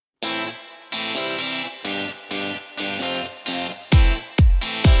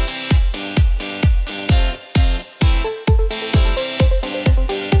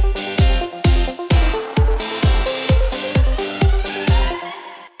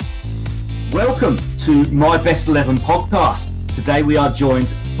Welcome to My Best 11 podcast. Today we are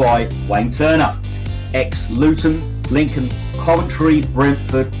joined by Wayne Turner, ex-Luton, Lincoln, Coventry,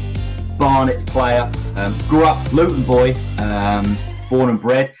 Brentford, Barnet player. Grew up Luton boy, born and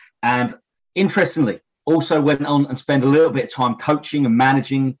bred, and interestingly, also went on and spent a little bit of time coaching and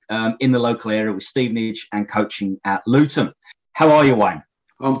managing in the local area with Stevenage and coaching at Luton. How are you, Wayne?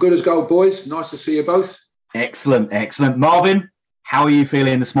 I'm good as gold, boys. Nice to see you both. Excellent, excellent. Marvin, how are you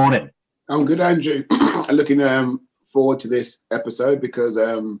feeling this morning? I'm good, Andrew. Looking forward to this episode because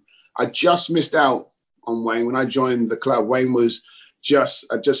I just missed out on Wayne when I joined the club. Wayne was just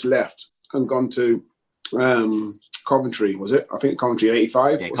left and gone to Coventry, was it? I think Coventry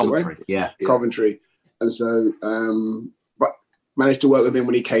 85. Yeah, Coventry. Yeah, Coventry. And so, but managed to work with him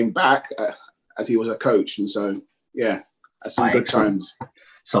when he came back as he was a coach. And so, yeah, that's some good times.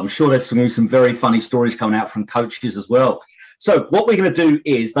 So I'm sure there's going to be some very funny stories coming out from coaches as well. So what we're going to do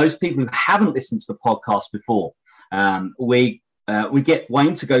is those people who haven't listened to the podcast before, we get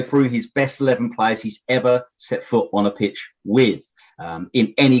Wayne to go through his best 11 players he's ever set foot on a pitch with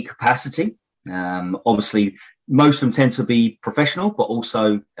in any capacity. Obviously, most of them tend to be professional, but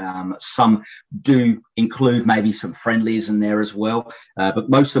also some do include maybe some friendlies in there as well.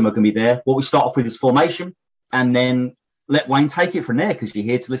 But most of them are going to be there. What we start off with is formation, and then let Wayne take it from there because you're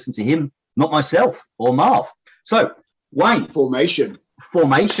here to listen to him, not myself or Marv. So, Wayne. Formation.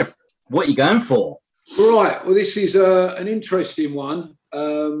 What are you going for? Right. Well, this is an interesting one.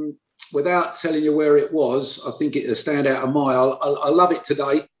 Without telling you where it was, I think it'll stand out a mile. I love it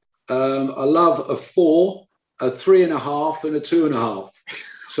today. I love a 4, a 3.5, and a 2.5.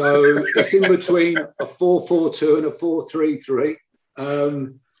 So it's in between a 4-4-2 and a 4-3-3.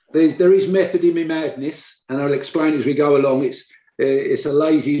 There is method in my madness, and I'll explain as we go along. It's a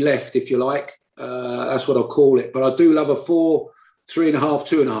lazy left, if you like. That's what I'll call it. But I do love a 4, 3.5,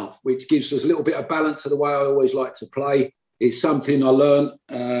 2.5, which gives us a little bit of balance to the way I always like to play. It's something I learned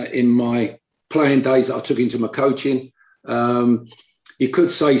in my playing days that I took into my coaching. You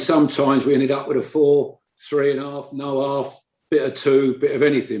could say sometimes we ended up with a 4, 3.5, no half, bit of 2, bit of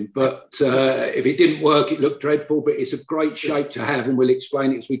anything. But if it didn't work, it looked dreadful. But it's a great shape to have, and we'll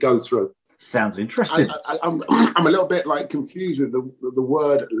explain it as we go through. Sounds interesting. I'm a little bit confused with the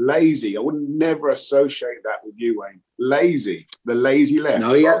word lazy. I would never associate that with you, Wayne. Lazy, the lazy left.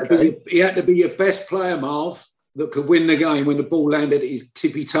 No, he had to be your best player, Marv, that could win the game when the ball landed at his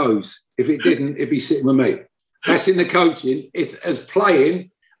tippy toes. If it didn't, it'd be sitting with me. That's in the coaching. It's as playing,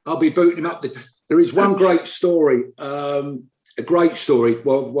 I'll be booting him up. There is one great story, a great story.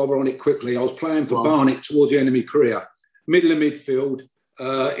 While we're on it quickly, I was playing for Barnet towards the end of my career, middle of midfield.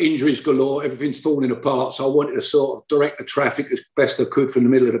 Injuries galore, everything's falling apart. So I wanted to sort of direct the traffic as best I could from the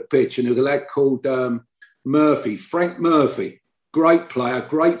middle of the pitch. And there was a lad called Murphy, Frank Murphy, great player,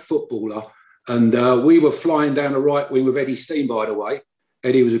 great footballer. And we were flying down the right wing with Eddie Steen, by the way.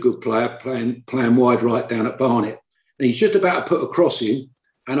 Eddie was a good player, playing wide right down at Barnet. And he's just about to put a cross in.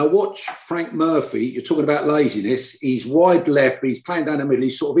 And I watch Frank Murphy, you're talking about laziness. He's wide left, but he's playing down the middle.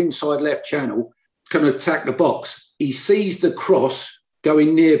 He's sort of inside left channel, can attack the box. He sees the cross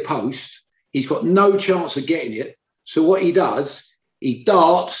going near post. He's got no chance of getting it. So what he does, he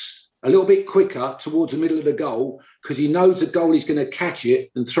darts a little bit quicker towards the middle of the goal because he knows the goalie's going to catch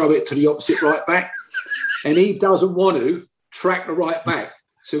it and throw it to the opposite right back. And he doesn't want to track the right back.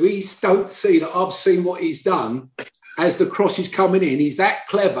 So he don't see that I've seen what he's done as the cross is coming in. He's that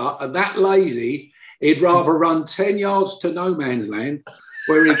clever and that lazy. He'd rather run 10 yards to no man's land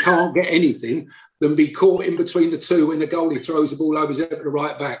where he can't get anything than be caught in between the two when the goalie throws the ball over his head to the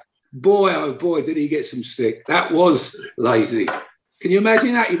right back. Boy, oh boy, did he get some stick. That was lazy. Can you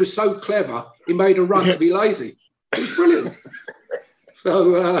imagine that? He was so clever, he made a run to be lazy. It was brilliant.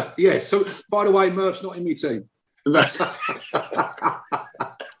 So, so by the way, Murph's not in my team. But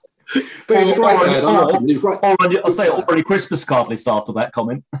he's great, lad. I love him. He's great. I'll say already Christmas card list after that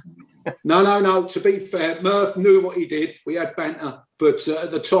comment. No. To be fair, Murph knew what he did. We had banter. But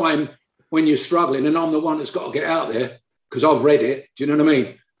at the time, when you're struggling, and I'm the one that's got to get out there because I've read it. Do you know what I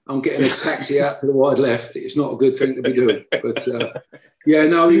mean? I'm getting a taxi out to the wide left. It's not a good thing to be doing. But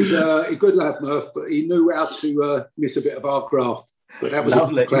he's a good lad, Murph. But he knew how to miss a bit of our craft. But that was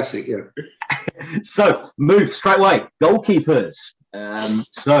a classic, yeah. So move straight away. Goalkeepers.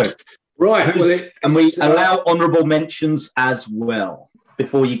 Right. We allow honourable mentions as well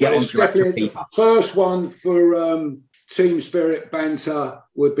before you get on to your actual keeper. First one for team spirit banter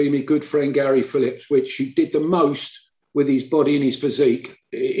would be my good friend Gary Phillips, which he did the most with his body and his physique.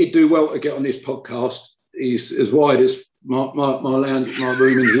 He'd do well to get on this podcast. He's as wide as my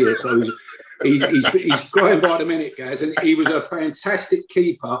room in here, so he's growing by the minute, guys. And he was a fantastic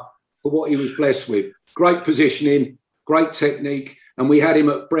keeper for what he was blessed with. Great positioning, great technique, and we had him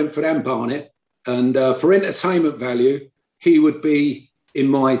at Brentford and Barnet. And for entertainment value, he would be in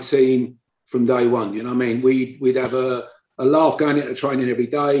my team from day one. You know what I mean? We'd have a laugh going into training every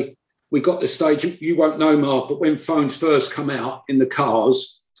day. We got the stage, you won't know, Mark, but when phones first come out in the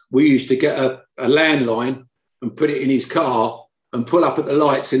cars, we used to get a landline and put it in his car and pull up at the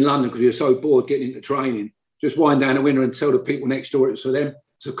lights in London because we were so bored getting into training. Just wind down the window and tell the people next door it's for them.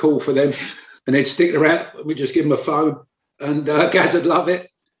 It's a call for them. And they'd stick around. We'd just give them a phone. And Gaz would love it.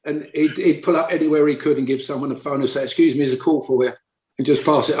 And he'd pull up anywhere he could and give someone a phone and say, excuse me, there's a call for you. And just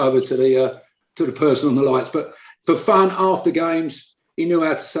pass it over to the person on the lights. But for fun, after games, he knew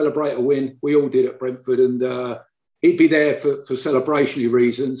how to celebrate a win. We all did at Brentford. And he'd be there for celebrationary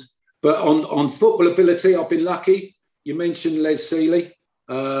reasons. But on football ability, I've been lucky. You mentioned Les Sealey.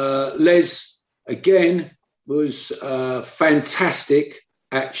 Les, again, was fantastic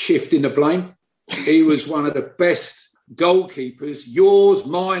at shifting the blame. He was one of the best goalkeepers, yours,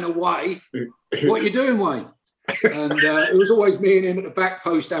 mine, away. What are you doing, Wayne? And it was always me and him at the back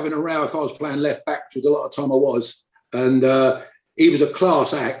post having a row if I was playing left back, which was a lot of time I was. And he was a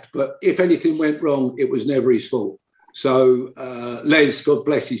class act, but if anything went wrong, it was never his fault. So Les, God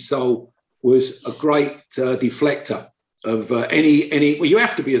bless his soul, was a great deflector of any. Well, you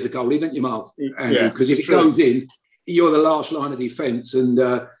have to be as a goalie, don't you, Marv? Andrew? Because if it goes in, you're the last line of defence, and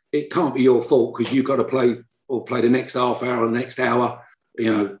it can't be your fault because you've got to play the next half hour or the next hour,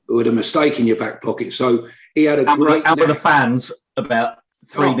 you know, with a mistake in your back pocket. So he had a great. And with the fans about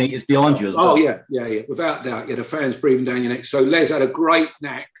 3 metres behind you as well. Oh, yeah, without doubt. Yeah, the fans breathing down your neck. So Les had a great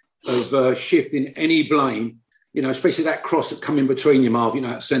knack of shifting any blame, you know, especially that cross that come in between you, Marv, you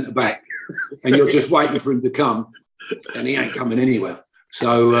know, at centre back, and you're just waiting for him to come, and he ain't coming anywhere.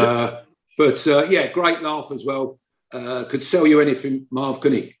 So, great laugh as well. Could sell you anything, Marv,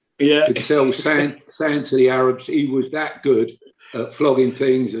 couldn't he? Yeah. Could sell sand to the Arabs. He was that good at flogging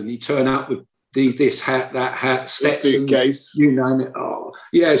things, and he'd turn up with this hat, that hat, Stetsons, suitcase. You name it. Oh,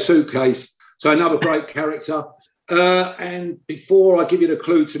 yeah, suitcase. So another great character. And before I give you the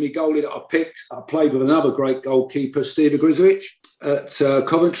clue to me goalie that I picked, I played with another great goalkeeper, Steve Ogrizovic at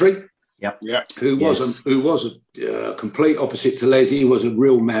Coventry. Yep. Who was a complete opposite to Les. He was a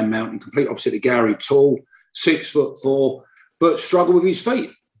real man mountain, complete opposite to Gary. Tall, 6'4", but struggled with his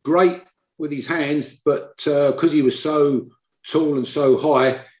feet. Great with his hands, but because he was so tall and so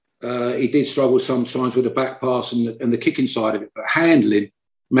high, he did struggle sometimes with the back pass and the kicking side of it. But handling,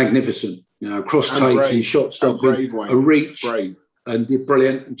 magnificent. You know, cross-taking, shot stopping, a reach, and did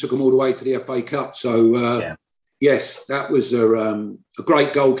brilliant and took them all the way to the FA Cup. So, yes, that was a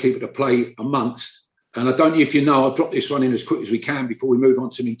great goalkeeper to play amongst. And I don't know if you know, I'll drop this one in as quick as we can before we move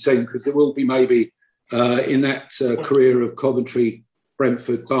on to my team, because there will be maybe in that career of Coventry,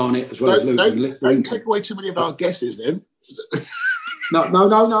 Brentford, Barnet, as well as Luton. Don't take away too many of our guesses then. No.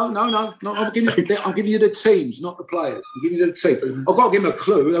 I'm giving you the teams, not the players. I'm giving you the team. I've got to give them a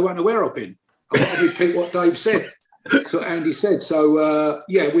clue. They won't know where I've been. I've got to repeat what Dave said. So Andy said. So,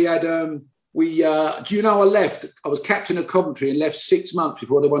 we had... do you know I left? I was captain of Coventry and left 6 months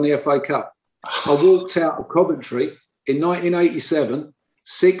before they won the FA Cup. I walked out of Coventry in 1987,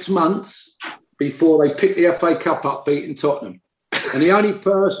 6 months before they picked the FA Cup up, beating Tottenham. And the only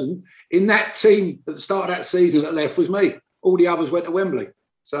person in that team at the start of that season that left was me. All the others went to Wembley.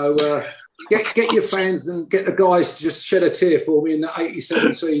 So get your fans and get the guys to just shed a tear for me in the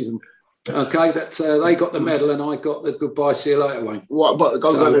 87 season. Okay, that they got the medal and I got the goodbye, see you later, Wayne. What?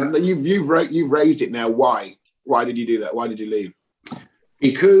 But you've raised it now. Why? Why did you do that? Why did you leave?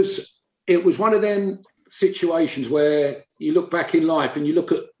 Because it was one of them situations where you look back in life and you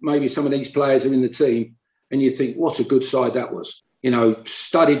look at maybe some of these players are in the team and you think, what a good side that was. You know,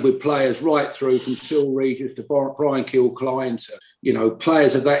 studied with players right through from Cyril Regis to Brian Kilcline to, you know,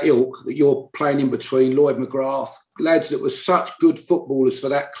 players of that ilk that you're playing in between, Lloyd McGrath, lads that were such good footballers for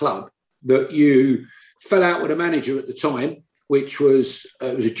that club that you fell out with a manager at the time, which was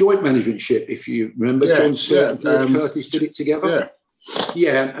it was a joint managementship, if you remember. John Silt and George Curtis did it together.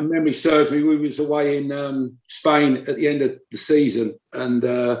 Yeah, and memory serves me, we was away in Spain at the end of the season and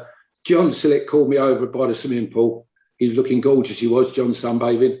John Silt called me over by the swimming pool. He was looking gorgeous, he was, John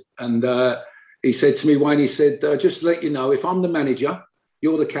sunbathing. And he said to me, Wayne, he said, just to let you know, if I'm the manager,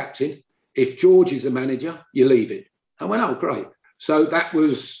 you're the captain. If George is the manager, you leave it. I went, oh, great. So that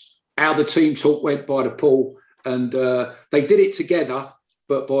was how the team talk went by the pool. And they did it together,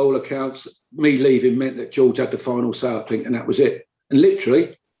 but by all accounts, me leaving meant that George had the final say, I think, and that was it. And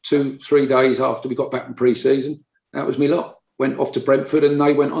literally 2-3 days after we got back from pre-season, that was me lot. Went off to Brentford and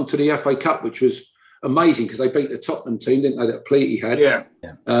they went on to the FA Cup, which was amazing because they beat the Tottenham team, didn't they, that Pleaty had? Yeah.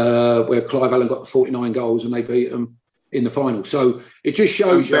 Where Clive Allen got the 49 goals and they beat them in the final. So it just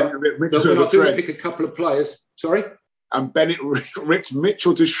shows you that when I do pick a couple of players. Sorry? And Bennett ripped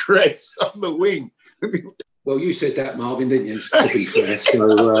Mitchell to shreds on the wing. Well, you said that, Marvin, didn't you? To be fair.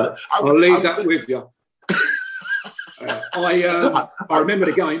 So I'll leave that with you. I remember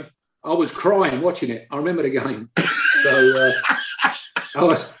the game. I was crying watching it. I remember the game. So I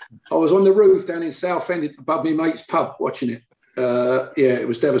was on the roof down in Southend above my mate's pub watching it. It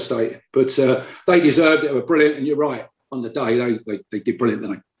was devastating. But they deserved it. They were brilliant. And you're right. On the day, they did brilliant,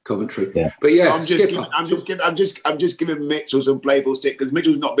 didn't they? Coventry. Yeah. But yeah, I'm just giving Mitchell some playful stick because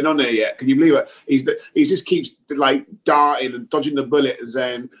Mitchell's not been on there yet. Can you believe it? He just keeps like darting and dodging the bullets,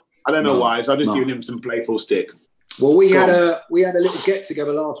 and I don't know why. So I'm just giving him some playful stick. Well, we had a little get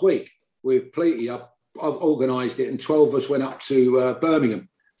together last week with Pleaty. I've organised it, and 12 of us went up to Birmingham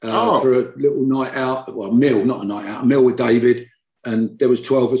for a little night out. Well, a meal, not a night out, a meal with David. And there was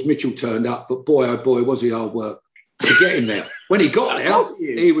 12 of us. Mitchell turned up, but boy, oh boy, was he hard work to get him there. When he got there,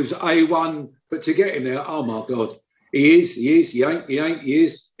 he was A1. But to get him there, oh my God, he is. He ain't. He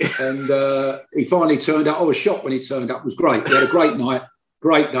is. And he finally turned up. I was shocked when he turned up. It was great. We had a great night,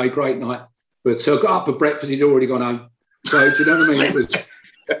 great day, great night. But got up for breakfast. He'd already gone home. So do you know what I mean?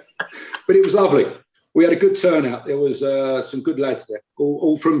 But it was lovely. We had a good turnout. There was some good lads there.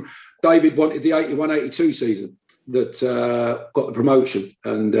 All from David wanted the 81-82 season that got the promotion.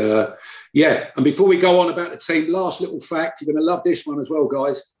 And and before we go on about the team, last little fact, you're going to love this one as well,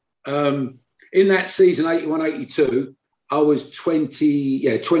 guys. In that season, 81-82, I was 20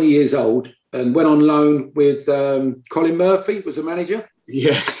 years old and went on loan with Colin Murphy, was the manager.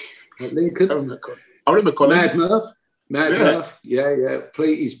 Yeah. At Lincoln. I remember Colin. Mad Murph. Yeah.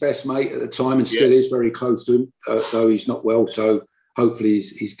 Pleaty's best mate at the time and still is very close to him, though he's not well. So hopefully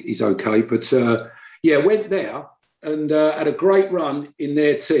he's okay. But went there and had a great run in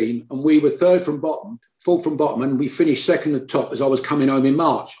their team. And we were fourth from bottom, and we finished second at top as I was coming home in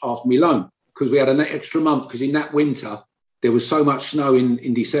March after my loan because we had an extra month because in that winter there was so much snow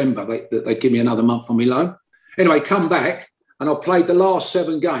in December that they give me another month on my loan. Anyway, come back and I played the last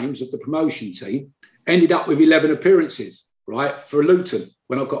 7 games of the promotion team, ended up with 11 appearances, right, for Luton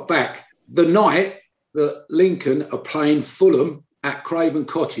when I got back. The night that Lincoln are playing Fulham at Craven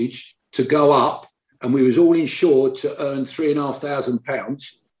Cottage to go up, and we was all insured to earn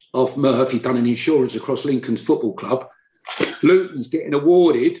 £3,500 off Murph. He'd done an insurance across Lincoln's football club. Luton's getting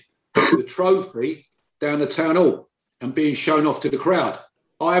awarded the trophy down the town hall and being shown off to the crowd.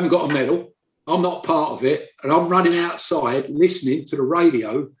 I haven't got a medal. I'm not part of it. And I'm running outside listening to the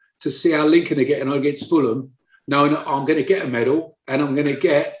radio to see how Lincoln are getting on against Fulham, knowing that I'm going to get a medal and I'm going to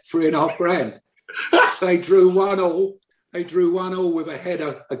get £3,500. They drew 1-1. They drew 1-1 with a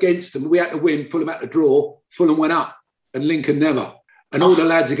header against them. We had to win. Fulham had to draw. Fulham went up and Lincoln never. And all the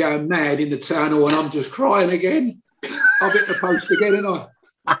lads are going mad in the town hall and I'm just crying again. I've hit the post again, and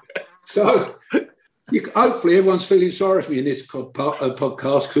So hopefully everyone's feeling sorry for me in this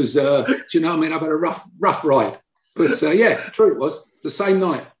podcast because, do you know what I mean? I've had a rough ride. But, true it was. The same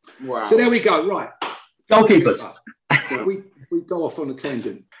night. Wow. So there we go. Right. Goalkeepers. We go off on a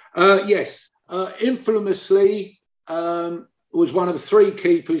tangent. Infamously, was one of the 3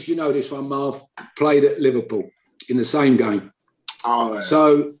 keepers, you know this one, Marv, played at Liverpool in the same game. Oh, yeah.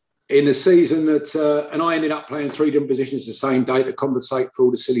 So in the season that, and I ended up playing 3 different positions the same day to compensate for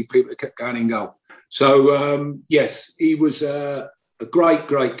all the silly people that kept going in goal. So, yes, he was a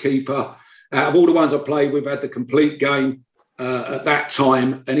great keeper. Out of all the ones I played, we've had the complete game at that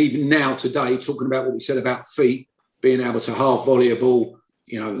time. And even now today, talking about what we said about feet, being able to half volley a ball,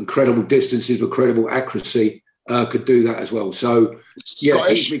 incredible distances with credible accuracy, could do that as well. So,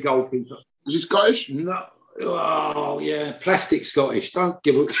 Scottish? he's my goalkeeper. Is he Scottish? No. Oh, yeah. Plastic Scottish. Don't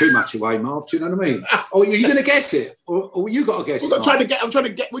give it too much away, Marv. Do you know what I mean? Oh, are you going to guess it? Or you got to guess it? I'm trying, but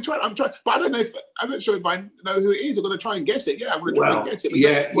I'm not sure if I know who it is. I'm going to try and guess it. Yeah, I'm going to try and guess it.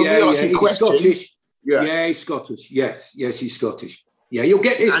 He's Scottish. Yeah, he's Scottish. Yes, he's Scottish. Yeah, you'll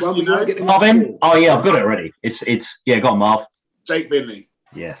get this one. Marvin? Oh, yeah, I've got it already. It's go on, Marv. Jake Finley.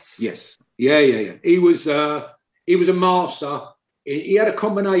 Yes. Yeah. He was a master. He had a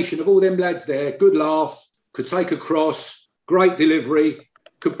combination of all them lads there. Good laugh, could take a cross, great delivery,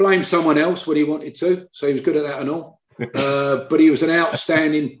 could blame someone else when he wanted to. So he was good at that and all. But he was an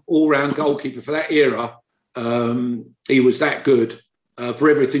outstanding all-round goalkeeper for that era. He was that good for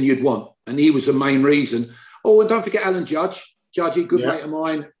everything you'd want. And he was the main reason. Oh, and don't forget Alan Judge. Judgy, good mate of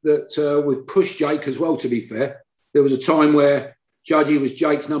mine that would push Jake as well, to be fair. There was a time where Judgy was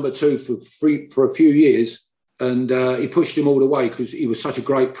Jake's number 2 for a few years. and he pushed him all the way because he was such a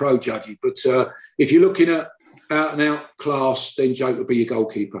great pro judge. But if you're looking at out and out class, then Jake would be your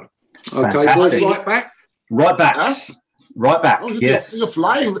goalkeeper. Okay, Fantastic. boys, right back. Right backs. Huh? Right back. Oh, yes. You're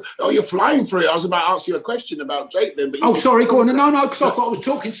flying. Oh, you're flying for it. I was about to ask you a question about Jake then. But Sorry, go on. No, because I thought I was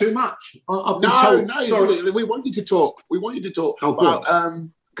talking too much. I've been told. No. Sorry. We want you to talk. Oh, well,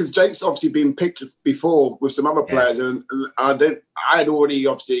 because Jake's obviously been picked before with some other players, and I had already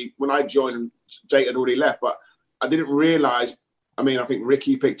obviously when I joined, Jake had already left, but I didn't realise. I mean, I think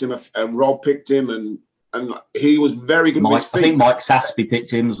Ricky picked him, and Rob picked him, and he was very good with his feet. I think Mike Sassby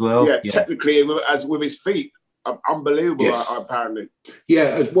picked him as well. Yeah. Technically, as with his feet. Unbelievable, yes. Apparently. Yeah,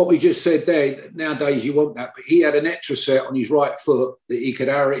 as what we just said there, nowadays you want that, but he had an extra set on his right foot that he could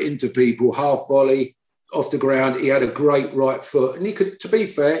arrow it into people, half volley, off the ground. He had a great right foot. And he could, to be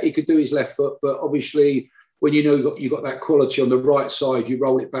fair, he could do his left foot, but obviously when you know you got that quality on the right side, you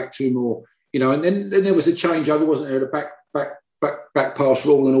roll it back 2 more, and then there was a changeover, wasn't there? The back pass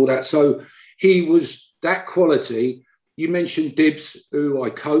rule and all that. So he was that quality. You mentioned Dibbs, who I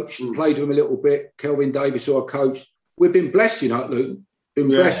coached, played with him a little bit. Kelvin Davis, who I coached. We've been blessed, Luton. Been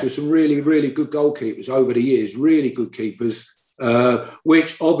blessed with some really, really good goalkeepers over the years, really good keepers,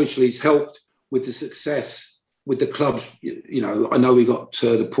 which obviously has helped with the success with the clubs. I know we got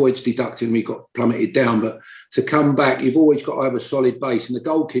the points deducted and we got plummeted down, but to come back, you've always got to have a solid base. And the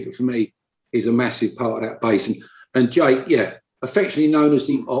goalkeeper, for me, is a massive part of that base. And Jake, affectionately known as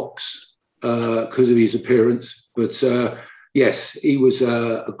the Ox, because of his appearance. But yes, he was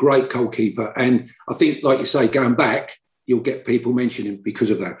a great goalkeeper. And I think, like you say, going back, you'll get people mentioning him because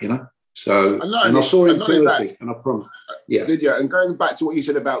of that, So, I saw him Thursday, and I promise. Yeah. Did you? And going back to what you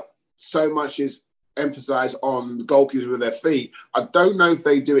said about so much is emphasised on goalkeepers with their feet, I don't know if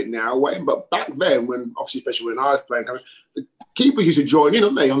they do it now, Wayne, but back then, when obviously, especially when I was playing, the keepers used to join in,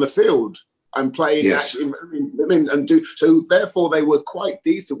 didn't they, on the field and playing actually, and do so. Therefore, they were quite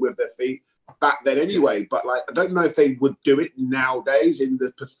decent with their feet back then anyway, but I don't know if they would do it nowadays in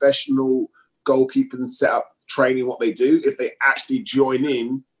the professional goalkeeping setup training, what they do, if they actually join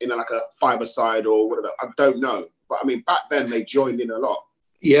in like a 5-a-side or whatever. I don't know. But I mean, back then they joined in a lot.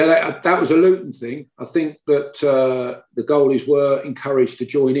 Yeah, that was a Luton thing. I think that the goalies were encouraged to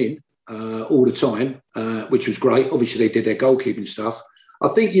join in all the time, which was great. Obviously, they did their goalkeeping stuff. I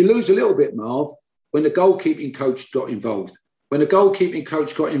think you lose a little bit, Marv, when the goalkeeping coach got involved. When the goalkeeping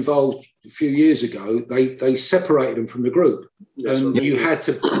coach got involved a few years ago, they separated them from the group. And you had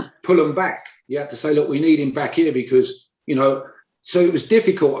to pull them back. You had to say, look, we need him back here because, so it was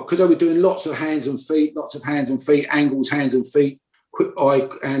difficult because they were doing lots of hands and feet, angles, hands and feet, quick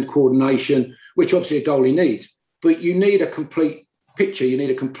eye-hand coordination, which obviously a goalie needs. But you need a complete picture. You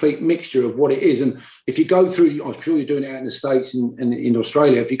need a complete mixture of what it is. And if you go through, I'm sure you're doing it out in the States and in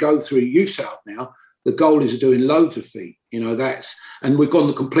Australia, if you go through youth setup now, the goalies are doing loads of feet, and we've gone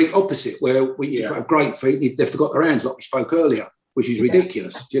the complete opposite where we have great feet, they've forgot their hands like we spoke earlier, which is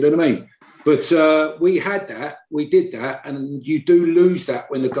ridiculous. Do you know what I mean? But we had that, we did that, and you do lose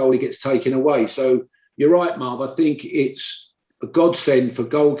that when the goalie gets taken away. So you're right, Marv. I think it's a godsend for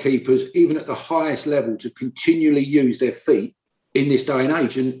goalkeepers, even at the highest level, to continually use their feet in this day and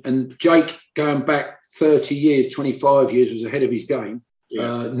age. And Jake, going back 30 years, 25 years, was ahead of his game,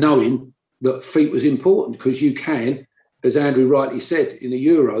 knowing that feet was important because you can, as Andrew rightly said, in the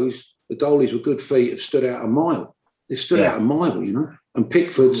Euros, the goalies with good feet have stood out a mile. They've stood out a mile, And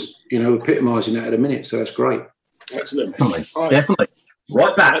Pickford's, epitomising that at a minute, so that's great. Excellent. Definitely.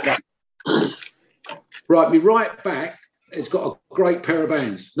 Right back. Right, my right back has got a great pair of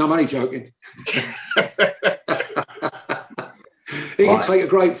hands. No, I'm only joking. He can take a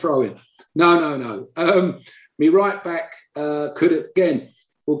great throw in. No. My right back could, again,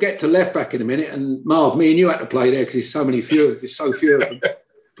 we'll get to left back in a minute, and Marv, me and you had to play there because there's so few of them.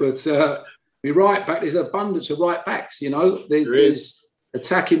 But my right back, there's abundance of right backs. There's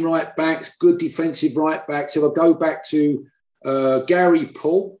attacking right backs, good defensive right backs. If I go back to Gary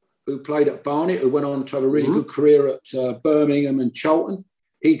Paul, who played at Barnet, who went on to have a really good career at Birmingham and Charlton.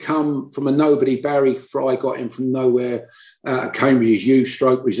 He come from a nobody. Barry Fry got him from nowhere out of Cambridge's youth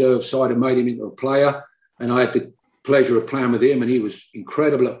 / reserve side and made him into a player. And I had the pleasure of playing with him, and he was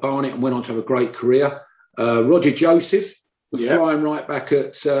incredible at Barnet and went on to have a great career. Roger Joseph, the flying right back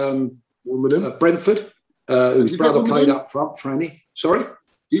at Brentford, whose brother played up front, Franny. Sorry?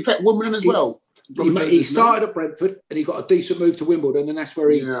 Did you pick Wimbledon as well? He started at Brentford and he got a decent move to Wimbledon, and that's where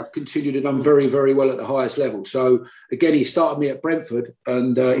he continued to do very, very well at the highest level. So, again, he started me at Brentford,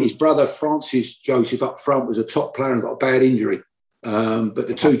 and his brother, Francis Joseph, up front was a top player and got a bad injury. But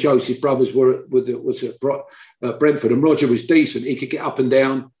the two Joseph brothers was at Brentford, and Roger was decent. He could get up and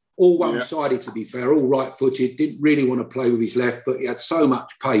down all one-sided, to be fair, all right-footed, didn't really want to play with his left, but he had so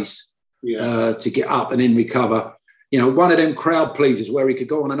much pace to get up and then recover. You know, one of them crowd pleasers where he could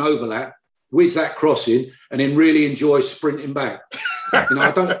go on an overlap, whiz that crossing, and then really enjoy sprinting back. You know,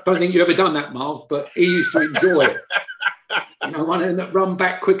 I don't think you've ever done that, Marv, but he used to enjoy it. You know, one of them that run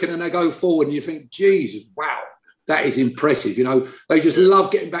back quicker than they go forward, and you think, Jesus, wow, that is impressive. You know, they just love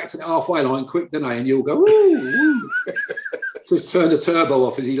getting back to the halfway line quick, don't they? And you'll go, woo. Just turn the turbo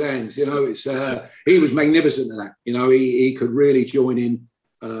off as he lands. You know, it's he was magnificent at that. You know, he could really join in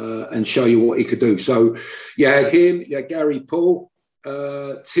and show you what he could do. So, you had him, you had Gary Paul,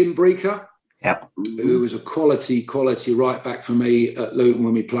 Tim Breaker, who was a quality right back for me at Luton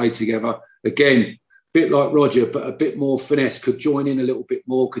when we played together. Again, a bit like Roger, but a bit more finesse, could join in a little bit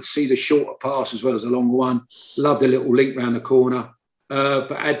more, could see the shorter pass as well as the longer one. Loved a little link round the corner,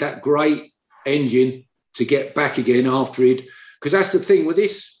 but had that great engine to get back again after he'd... Because that's the thing, with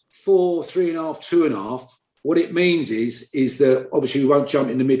this 4, 3.5, 2.5, what it means is that obviously we won't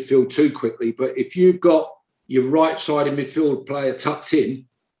jump in the midfield too quickly, but if you've got your right-sided midfield player tucked in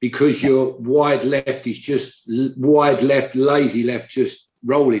because your wide left is just wide left, lazy left, just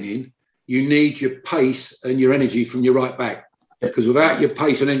rolling in, you need your pace and your energy from your right back. Because without your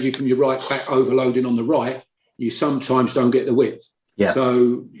pace and energy from your right back overloading on the right, you sometimes don't get the width. Yeah.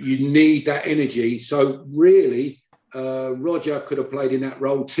 So you need that energy. So really, Roger could have played in that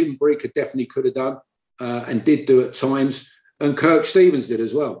role. Tim Breaker definitely could have done and did do at times. And Kirk Stevens did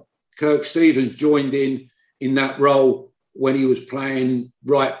as well. Kirk Stevens joined in that role when he was playing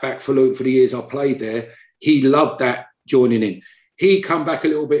right back for Luton for the years I played there. He loved that joining in. He come back a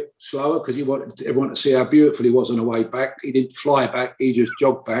little bit slower because he wanted everyone to see how beautiful he was on the way back. He didn't fly back, he just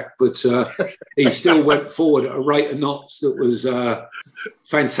jogged back, but he still went forward at a rate of knots that was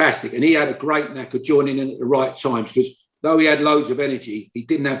fantastic. And he had a great knack of joining in at the right times because though he had loads of energy, he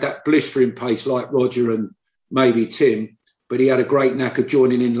didn't have that blistering pace like Roger and maybe Tim, but he had a great knack of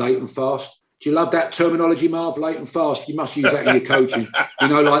joining in late and fast. Do you love that terminology, Marv? Late and fast? You must use that in your coaching. You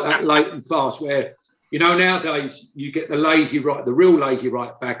know, like that late and fast where... You know, nowadays you get the real lazy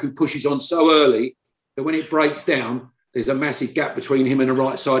right back who pushes on so early that when it breaks down, there's a massive gap between him and the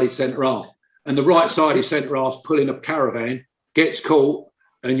right-sided centre-half. And the right-sided centre-half's pulling a caravan, gets caught,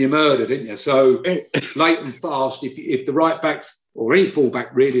 and you're murdered, isn't you? So late and fast, if the right backs, or any full-back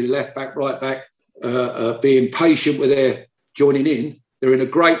really, the left-back, right-back, being patient with their joining in, they're in a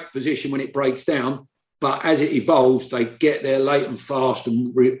great position when it breaks down. But as it evolves, they get there late and fast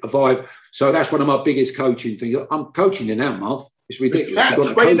and revive. So that's one of my biggest coaching things. I'm coaching you now, Marv. It's ridiculous.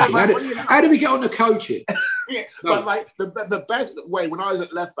 How do we get on the coaching? Yeah, no. But like the best way, when I was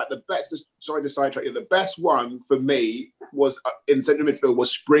at left back, the best one for me was in central midfield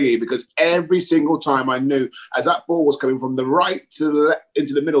was Springy, because every single time I knew as that ball was coming from the right to the left,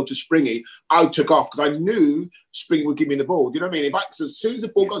 into the middle to Springy, I took off because I knew Springy would give me the ball. Do you know what I mean? So as soon as the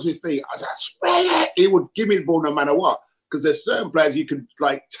ball got to his feet, I was like, Springy! He would give me the ball no matter what. Because there's certain players you could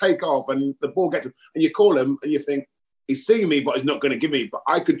like take off and the ball get to, and you call him and you think, he's seeing me, but he's not going to give me. But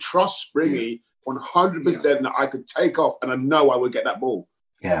I could trust Springy 100% that I could take off and I know I would get that ball.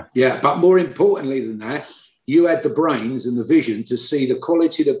 Yeah. Yeah. But more importantly than that, you had the brains and the vision to see the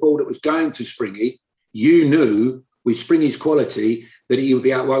quality of the ball that was going to Springy. You knew with Springy's quality that he would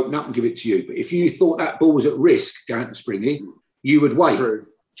be able to open up and give it to you. But if you thought that ball was at risk going to Springy, you would wait.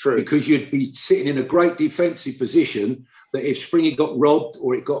 True. Because you'd be sitting in a great defensive position that if Springy got robbed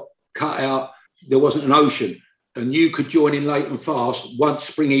or it got cut out, there wasn't an ocean. And you could join in late and fast. Once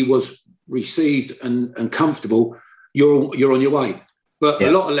Springy was received and comfortable, you're on your way. But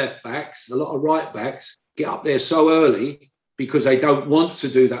a lot of left backs, a lot of right backs get up there so early because they don't want to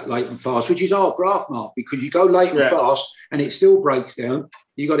do that late and fast, which is our graft, Mark, because you go late and fast and it still breaks down.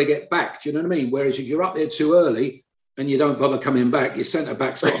 You got to get back. Do you know what I mean? Whereas if you're up there too early and you don't bother coming back, your centre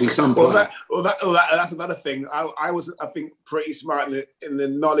back's got to be some player. That's another thing. I was, I think, pretty smart in the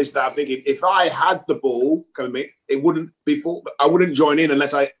knowledge that I'm thinking if I had the ball coming me, it wouldn't be I wouldn't join in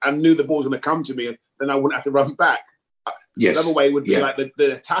unless I knew the ball's going to come to me, then I wouldn't have to run back. Yes. Another way would be like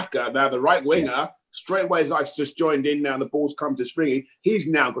the attacker, now the right winger, straight away as I've just joined in now, the ball's come to Springy, he's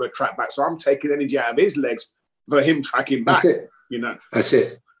now got to track back. So I'm taking energy out of his legs for him tracking back. That's it. You know. That's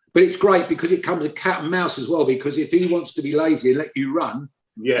it. But it's great because it comes a cat and mouse as well, because if he wants to be lazy and let you run,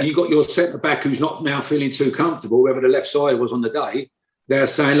 and you've got your centre-back who's not now feeling too comfortable, wherever the left side was on the day, they're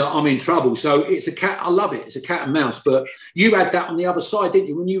saying, look, I'm in trouble. So it's a cat. I love it. It's a cat and mouse. But you had that on the other side, didn't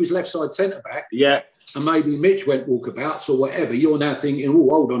you? When you was left side centre-back. Yeah. And maybe Mitch went walkabouts or whatever. You're now thinking, oh,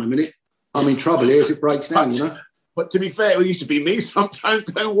 hold on a minute. I'm in trouble here if it breaks down, you know? But to be fair, it used to be me sometimes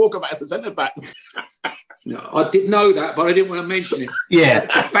going walkabout as a centre-back. No, I did know that, but I didn't want to mention it. Yeah.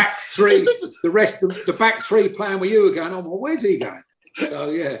 The back three, the back three playing with you were going, oh, well, where's he going? So,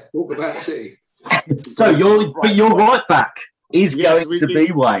 yeah, talk about City. So your right back is going to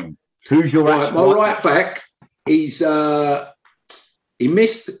be Wayne. Who's your right? My right back, he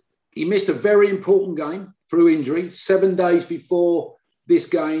missed a very important game through injury. 7 days before this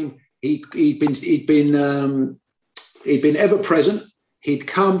game, he'd been ever present. He'd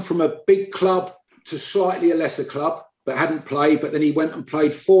come from a big club to slightly a lesser club, but hadn't played. But then he went and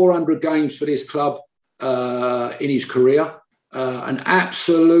played 400 games for this club in his career. An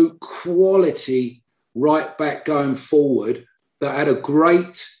absolute quality right back going forward that had a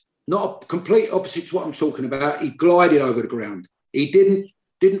great, not a complete opposite to what I'm talking about. He glided over the ground. He didn't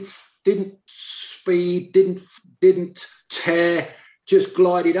speed, didn't tear, just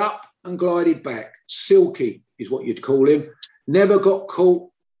glided up and glided back. Silky is what you'd call him. Never got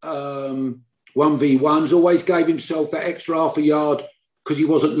caught 1v1s, always gave himself that extra half a yard because he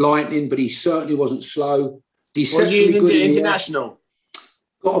wasn't lightning, but he certainly wasn't slow. Was he good international?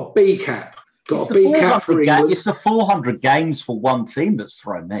 Got a B cap. Got a B cap for England. It's the 400 games for one team that's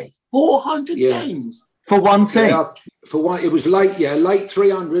thrown me. 400 games? For one team? Yeah, for one, it was late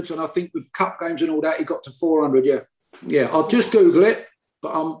 300s, and I think with cup games and all that, he got to 400, Yeah, I'll just Google it,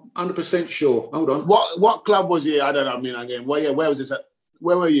 but I'm 100% sure. Hold on. What club was he? I don't know. I mean, again, where was this at?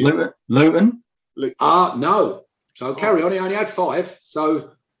 Where were you? Luton? No. So carry on. He only had 5,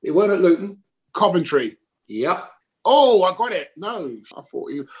 so it weren't at Luton. Coventry? Yep. Oh, I got it. No, I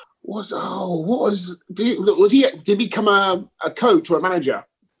thought he was. Oh, what was? Did he become a coach or a manager?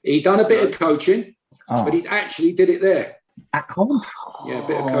 He done a bit of coaching, but he actually did it there at Coventry. Yeah, a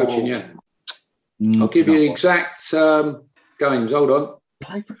bit of coaching. Yeah, I'll give you the exact games. Hold on.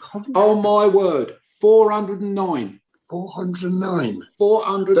 Play for Coventry. Oh my word! 409. 409.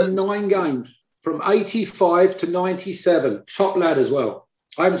 409 games from 85 to 97. Top lad as well.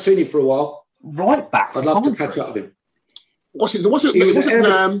 I haven't seen him for a while. Right back. I'd love to catch up with him. Was it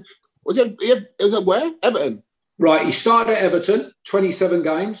where? Everton. Right, he started at Everton, 27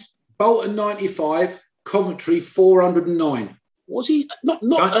 games. Bolton 95, Coventry 409. Was he not?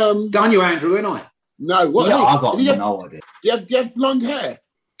 Done you, Andrew, ain't I? No. What? Yeah, I got no idea. Do you have blonde hair?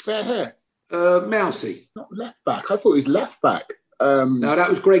 Fair hair? Mousy. Not left back. I thought he was left back. No, that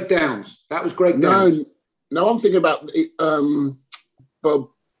was Greg Downs. No, I'm thinking about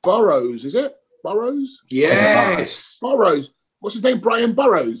Burrows, is it? Burrows? Yes. Burrows. What's his name? Brian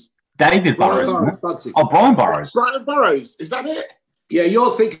Burrows. David Burrows. Brian Burrows. Brian Burrows. Is that it? Yeah, you're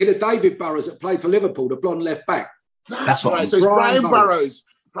thinking of David Burrows that played for Liverpool, the blonde left back. That's right. So it's Brian Burrows.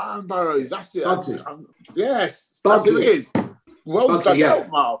 Brian Burrows. That's it. Yes. That's who it is. Well dug out,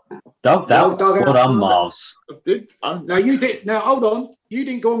 Marv. Dug out. Well done, Marv's. Now, you did. Now, hold on. You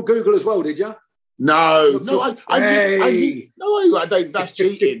didn't go on Google as well, did you? No, I don't. That's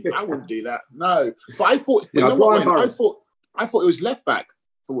cheating. I wouldn't do that. No, but I thought. I thought it was left back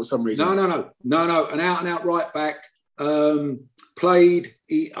for some reason. No. An out and out right back. Played.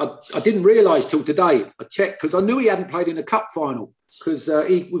 I didn't realise till today. I checked because I knew he hadn't played in a cup final because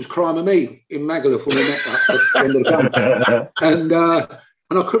he was crying with me in Magaluf when we met at the end of the game,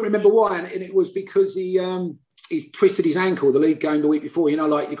 and I couldn't remember why, and it was because he twisted his ankle the league game the week before. You know,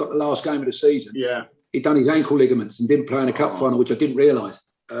 like you got the last game of the season. Yeah, he'd done his ankle ligaments and didn't play in a cup final, which I didn't realise.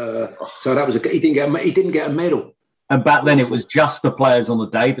 So that was he didn't get a medal. And back then, it was just the players on the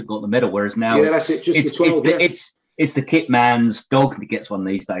day that got the medal, whereas now that's it. Just the 12, it's the kit man's dog that gets one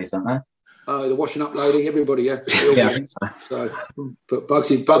these days, don't they? The washing up lady, everybody, yeah. Yeah, I think so. But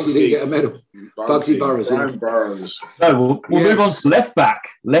Bugsy didn't get a medal. Bugsy Burrows. Brian Burrows. So we'll move on to left back.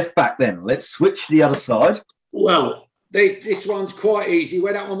 Left back then. Let's switch to the other side. Well, this one's quite easy.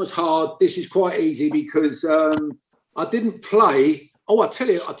 Where that one was hard, this is quite easy because I didn't play. Oh, I'll tell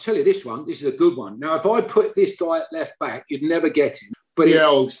you this one. This is a good one. Now, if I put this guy at left back, you'd never get him. But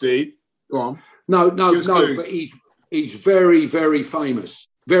old Steve. Go on. No, but he's very, very famous.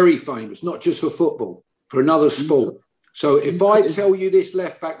 Very famous, not just for football, for another sport. So if I tell you this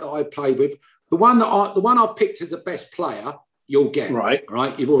left back that I played with, the one I've picked as the best player, you'll get. Right.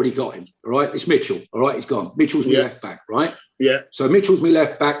 Right. You've already got him. All right. It's Mitchell. All right. He's gone. Mitchell's my left back. Right. Yeah. So Mitchell's my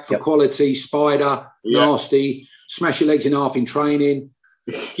left back for quality, spider, nasty, smash your legs in half in training,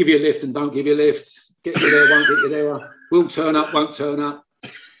 give you a lift and don't give you a lift, get you there, won't get you there, will turn up, won't turn up.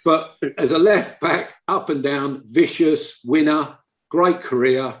 But as a left back, up and down, vicious, winner, great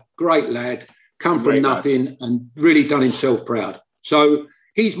career, great lad, come from nothing and really done himself proud. So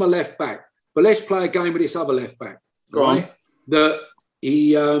he's my left back. But let's play a game with this other left back. Go on. That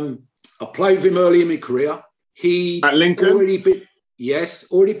I played with him early in my career. He at Lincoln? already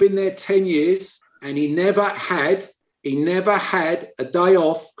been there 10 years. and he never had a day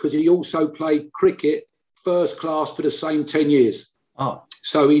off because he also played cricket first class for the same 10 years. Oh.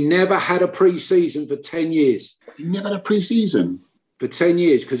 So he never had a pre-season for 10 years. He never had a pre-season? For 10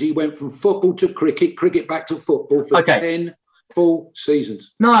 years, because he went from football to cricket back to football for 10 full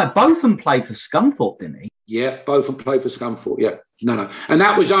seasons. No, both of them played for Scunthorpe, didn't he? Yeah, both of them played for Scunthorpe, yeah. No. And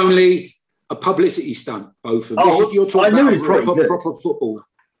that was only a publicity stunt, both of them. You're talking about proper football,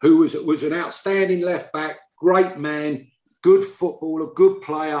 who was an outstanding left-back, great man, good footballer, good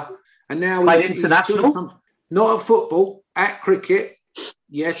player. And now he's international? Not at football, at cricket.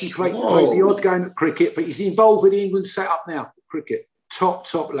 Yes, he played the odd game at cricket, but he's involved with the England setup now, cricket.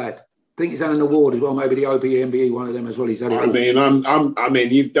 Top lad. I think he's had an award as well, maybe the OBMBE, one of them as well. He's had it. I mean,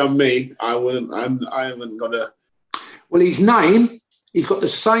 you've done me. I haven't got a. Well, he's got the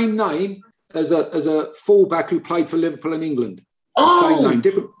same name as a fullback who played for Liverpool and England. Same name,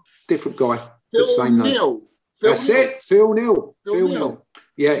 different guy. Phil Neal. That's it, Phil Neal. Phil Neal.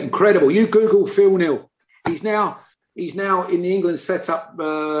 Yeah, incredible. You Google Phil Neal. He's now in the England setup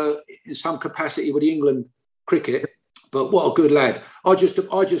in some capacity with the England cricket. But what a good lad. I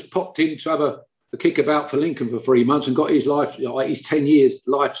just popped in to have a kickabout for Lincoln for 3 months and got his 10 years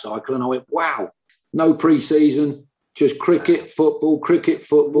life cycle. And I went, wow, no pre-season, just cricket, football, cricket,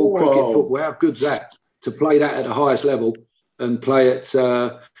 football, cricket, football. How good's that? To play that at the highest level and play it.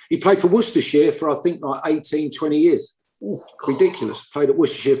 He played for Worcestershire for, I think, like 18, 20 years. Ooh, ridiculous. Played at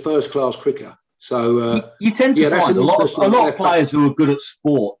Worcestershire, first-class cricketer. So you tend to find a lot of players who are good at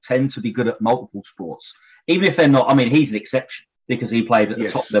sport tend to be good at multiple sports. Even if they're not, I mean, he's an exception because he played at the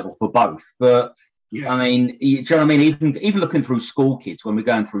top level for both. But, I mean, do you know what I mean? Even looking through school kids, when we're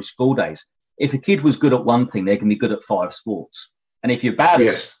going through school days, if a kid was good at one thing, they're going to be good at 5 sports. And if you're bad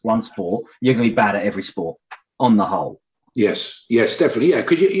at one sport, you're going to be bad at every sport on the whole. Yes, definitely. Yeah,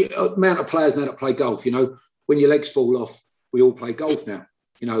 because the amount of players now that play golf, when your legs fall off, we all play golf now.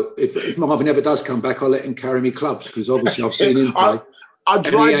 If Marvin ever does come back, I'll let him carry me clubs because obviously I've seen him play. I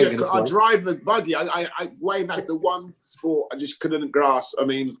drive the buggy. Wayne, that's the one sport I just couldn't grasp. I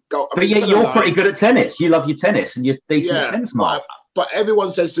mean, you're pretty good at tennis. You love your tennis and you're decent at tennis, Marv. But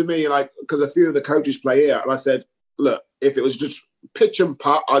everyone says to me, because a few of the coaches play here, and I said, look, if it was just pitch and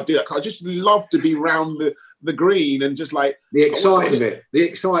putt, I'd do that. I just love to be round the green and just like the exciting bit.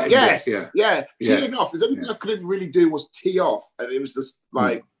 Yes, yeah. Teeing off. There's anything I couldn't really do was tee off, and it was just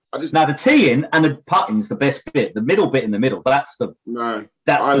like. Now the teeing and the putting's the best bit. The middle bit in the middle, that's the like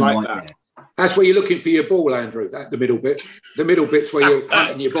nightmare. That. That's where you're looking for your ball, Andrew. The middle bit. The middle bit's where you're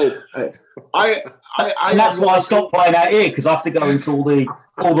punting your ball. And that's why I stopped playing out here because I have to go into all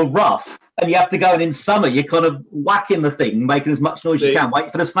the rough, and you have to go in summer. You're kind of whacking the thing, making as much noise as you can,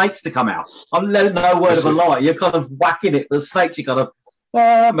 wait for the snakes to come out. I'm no word of a lie. You're kind of whacking it. The snakes, you kind of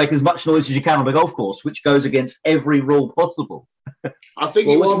make as much noise as you can on the golf course, which goes against every rule possible. I think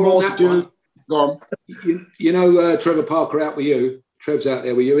it was more to do. Go on. Trevor Parker out with you. Trev's out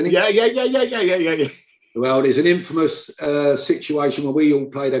there with you, isn't he? Yeah. Well, there's an infamous situation where we all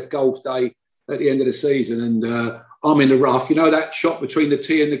played a golf day at the end of the season, and I'm in the rough. You know that shot between the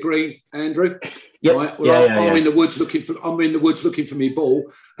tee and the green, Andrew? Yep. Right? Well, I'm in the woods looking for my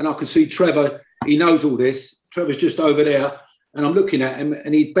ball, and I can see Trevor. He knows all this. Trevor's just over there, and I'm looking at him,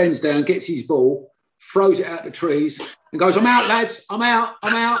 and he bends down, gets his ball, throws it out the trees, and goes, "I'm out, lads. I'm out."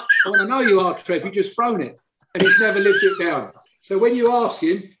 I went, "I know you are, Trev. You've just thrown it," and he's never lived it down. So when you ask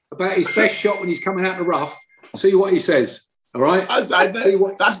him about his best shot when he's coming out the rough, see what he says. All right,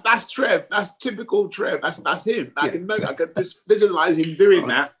 that's Trev. That's typical Trev. That's him. I can just visualize him doing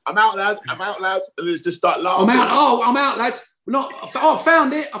that. I'm out, lads, and it's just start laughing. I'm out, lads. I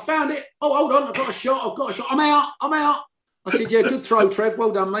found it. Oh, hold on, I've got a shot. I'm out. I said, yeah, good throw, Trev.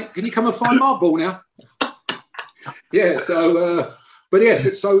 Well done, mate. Can you come and find my ball now? Yeah. So, but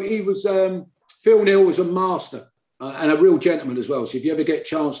yes. So he was. Phil Neal was a master and a real gentleman as well. So if you ever get a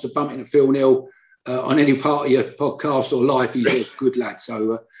chance to bump into Phil Neal on any part of your podcast or life, he's a good lad.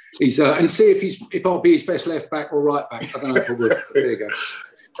 So he's and see if I'll be his best left back or right back. I don't know if I would. There you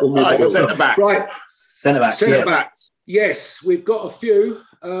go. Centre backs. Right. Centre backs. Yes, we've got a few.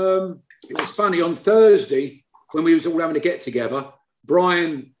 It was funny on Thursday when we was all having a get together.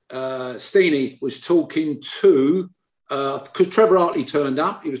 Brian Steeney was talking to because Trevor Hartley turned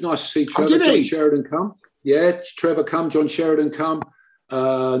up. It was nice to see Trevor. John Sheridan come. Yeah, Trevor come. John Sheridan come.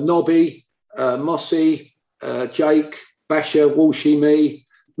 Nobby, Mossy, Jake, Basher, Walshy, me,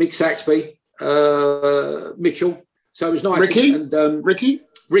 Mick Saxby, Mitchell. So it was nice. Ricky? And, Ricky?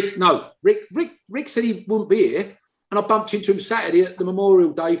 Rick said he wouldn't be here. And I bumped into him Saturday at the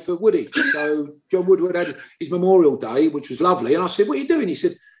Memorial Day for Woody. So John Woodward had his Memorial Day, which was lovely. And I said, what are you doing? He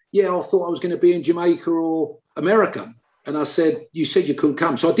said, yeah, I thought I was going to be in Jamaica or America. And I said, you said you couldn't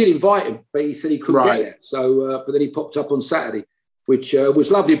come. So I did invite him, but he said he couldn't get there. So, but then he popped up on Saturday, which was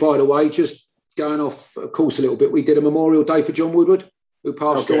lovely, by the way. Just going off course a little bit, we did a Memorial Day for John Woodward, who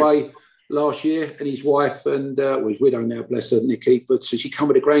passed away last year, and his wife and his widow now, bless her, Nikki. But so she come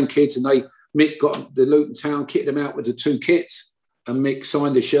with the grandkids, and Mick got the Luton Town, kitted them out with the 2 kits, and Mick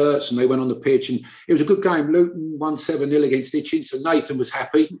signed the shirts, and they went on the pitch, and it was a good game. Luton won 7-0 against Hitchin, so Nathan was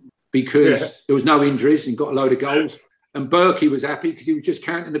happy because there was no injuries and got a load of goals. And Berkey was happy because he was just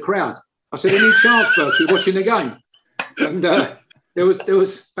counting the crowd. I said, any chance, Berkey, watching the game? And there was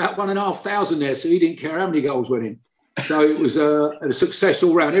about 1,500 there, so he didn't care how many goals went in. So it was a success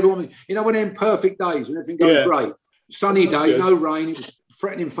all round. Everyone, when they're in perfect days, when everything goes great. Sunny day, no rain. It was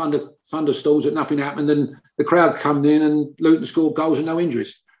threatening thunderstorms, but nothing happened. And the crowd come in and Luton scored goals and no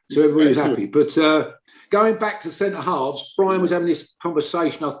injuries. So everybody was happy. But going back to centre halves, Brian was having this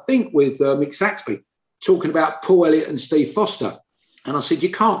conversation, I think, with Mick Saxby, talking about Paul Elliott and Steve Foster. And I said, you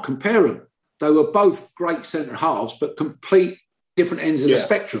can't compare them. They were both great centre halves, but complete different ends of the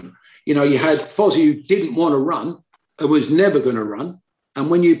spectrum. You had Fozzie, who didn't want to run and was never going to run. And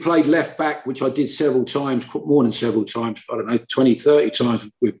when you played left back, which I did several times, more than several times, I don't know, 20, 30 times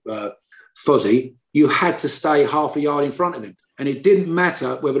with Fozzie, you had to stay half a yard in front of him. And it didn't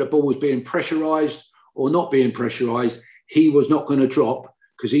matter whether the ball was being pressurised or not being pressurised. He was not going to drop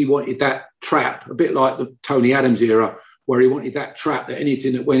because he wanted that trap, a bit like the Tony Adams era, where he wanted that trap that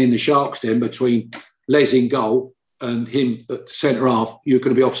anything that went in the Sharks den between Les in goal and him at centre half, you're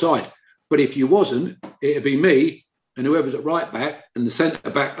going to be offside. But if you wasn't, it'd be me and whoever's at right back and the centre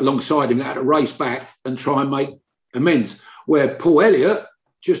back alongside him that had to race back and try and make amends. Where Paul Elliott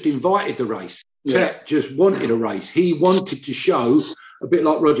just invited the race. Tet just wanted a race. He wanted to show, a bit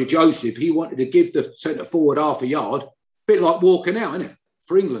like Roger Joseph, he wanted to give the centre forward half a yard, a bit like Walker now, isn't it,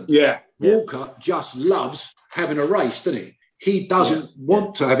 for England? Walker just loves having a race, doesn't he? He doesn't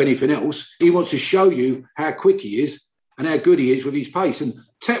want to have anything else. He wants to show you how quick he is and how good he is with his pace. And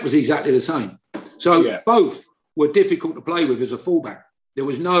Tet was exactly the same. So both were difficult to play with as a fullback. There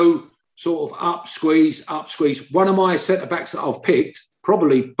was no sort of up, squeeze. One of my centre-backs that I've picked,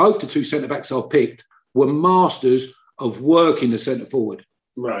 probably both the 2 centre-backs I've picked, were masters of working the centre-forward.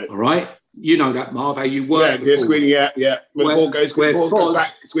 Right. All right? You know that, Marv, how you work. Squeeze, When the ball goes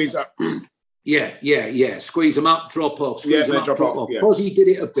back, squeeze up. Squeeze them up, drop off. Squeeze them up, drop off. Yeah. Fozzie did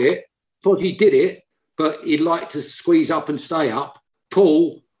it a bit. Fozzie did it, but he'd like to squeeze up and stay up.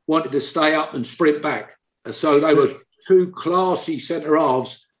 Paul wanted to stay up and sprint back. So they were 2 classy centre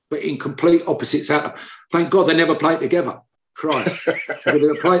halves, but in complete opposites. Thank God they never played together. Christ. If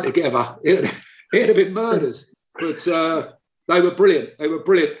they played together, it'd have been murders. But they were brilliant. They were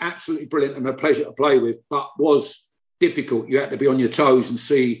brilliant, absolutely brilliant, and a pleasure to play with, but was difficult. You had to be on your toes and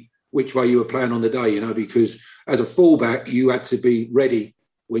see which way you were playing on the day, because as a fullback, you had to be ready.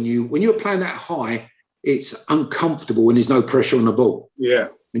 When you're playing that high, it's uncomfortable when there's no pressure on the ball. Yeah.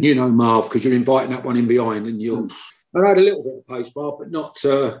 And Marv, because you're inviting that one in behind, and I had a little bit of pace, Marv, but not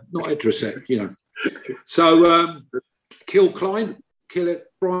Etrusek, So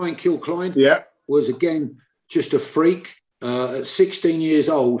Brian Kilcline was again just a freak. At 16 years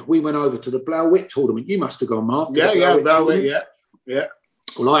old, we went over to the Blaauwit tournament. You must have gone, Marv. Blaauwit, yeah.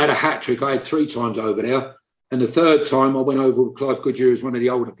 Well, I had a hat trick. I had 3 times over there. And the 3rd time I went over with Clive Goodyear as one of the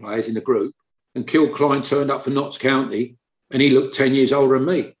older players in the group. And Kilcline turned up for Notts County and he looked 10 years older than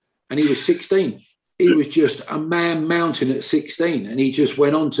me. And he was 16. He was just a man mountain at 16. And he just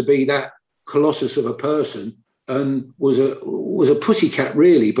went on to be that colossus of a person and was a pussycat,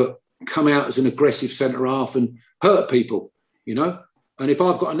 really, but come out as an aggressive centre half and hurt people, And if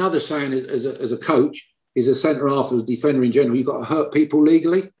I've got another saying as a coach, is a centre half or a defender in general, you've got to hurt people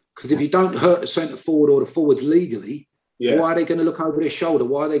legally. Because if you don't hurt the centre forward or the forwards legally, why are they going to look over their shoulder?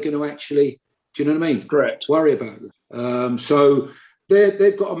 Why are they going to actually, do you know what I mean? Correct. Worry about it. So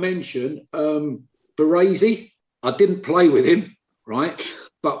they've got to mention Baresi. I didn't play with him, right?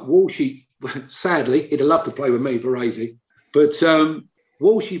 But Walshy, sadly, he'd have loved to play with me, Baresi. But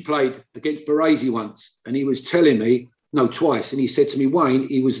Walshy played against Baresi once and he was telling me, twice. And he said to me, Wayne,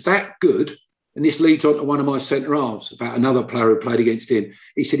 he was that good. And this leads on to one of my centre halves about another player who played against him.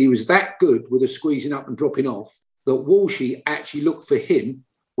 He said he was that good with the squeezing up and dropping off that Walshy actually looked for him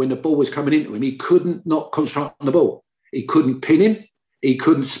when the ball was coming into him. He couldn't not concentrate on the ball. He couldn't pin him. He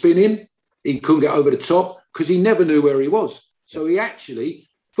couldn't spin him. He couldn't get over the top because he never knew where he was. So he actually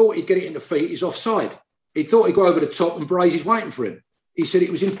thought he'd get it in the feet. He's offside. He thought he'd go over the top and Baresi's waiting for him. He said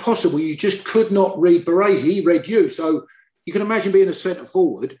it was impossible. You just could not read Baresi. He read you. So you can imagine being a centre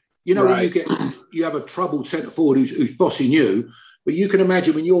forward. When you have a troubled centre forward who's bossing you, But you can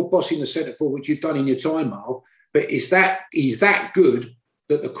imagine when you're bossing the centre forward, which you've done in your time, Marv, but he's that good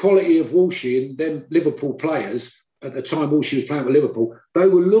that the quality of Walshy and them Liverpool players, at the time Walshy was playing with Liverpool, they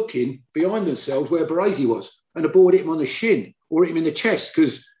were looking behind themselves where Baresi was, and the ball hit him on the shin or hit him in the chest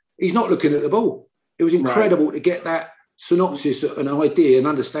because he's not looking at the ball. It was incredible to get that synopsis, an idea, an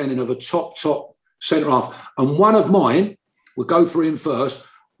understanding of a top centre-half. And one of mine, we'll go for him first,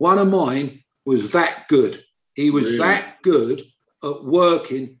 one of mine was that good. He was that good at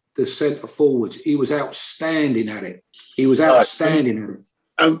working the centre forwards. He was outstanding at it.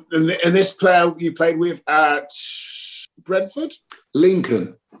 And this player you played with at Brentford?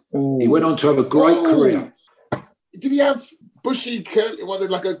 Lincoln. Ooh. He went on to have a great career. Did he have bushy, curly,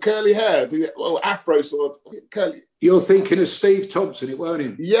 like a curly hair? Afro sort of curly? You're thinking of Steve Thompson, it weren't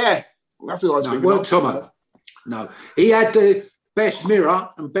him? Yeah, that's what I was thinking. It weren't Tomo. No. He had the best mirror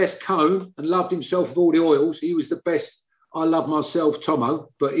and best comb and loved himself with all the oils. He was the best. I love myself, Tomo,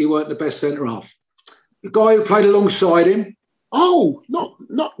 but he weren't the best centre-half. The guy who played alongside him. Oh, not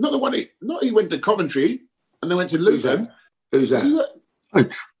the one. He went to Coventry and then went to Luton. Who's that?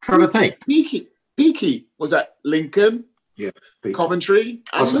 Trevor Peake. Peaky was at Lincoln. Yeah, Coventry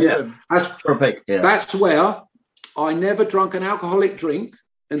and Luton. That's where I never drunk an alcoholic drink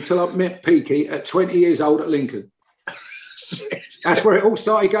until I met Peaky at 20 years old at Lincoln. That's where it all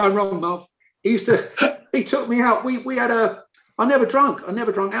started going wrong, Marv. He took me out. We had I never drunk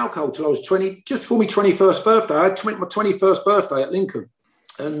alcohol till I was 20, just before my 21st birthday. I had my 21st birthday at Lincoln.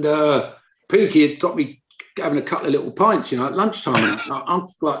 And Peaky had got me having a couple of little pints, at lunchtime. I'm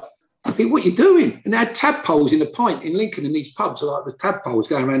like, I think, what are you doing? And they had tadpoles in the pint in Lincoln in these pubs, like the tadpoles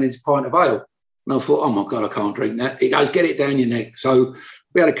going around in this pint of ale. And I thought, oh my God, I can't drink that. He goes, get it down your neck. So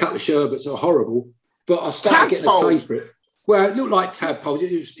we had a couple of sherbets that are horrible, but I started getting a taste for it. Well, it looked like tadpoles.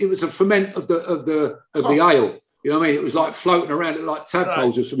 It was a ferment of the ale. You know what I mean? It was like floating around, it like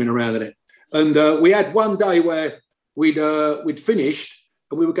tadpoles were swimming around in it. And we had one day where we'd finished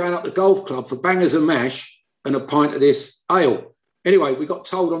and we were going up the golf club for bangers and mash and a pint of this ale. Anyway, we got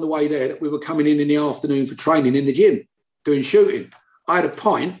told on the way there that we were coming in the afternoon for training in the gym, doing shooting. I had a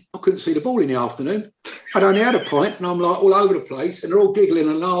pint. I couldn't see the ball in the afternoon. I'd only had a pint and I'm like all over the place and they're all giggling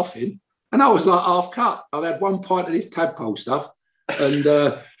and laughing. And I was like half cut. I've had one pint of this tadpole stuff and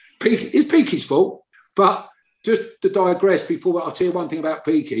it's Peaky's fault. But just to digress before, I'll tell you one thing about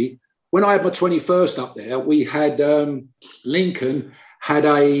Peaky. When I had my 21st up there, we had Lincoln had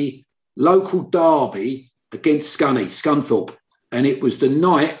a local derby against Scunthorpe. And it was the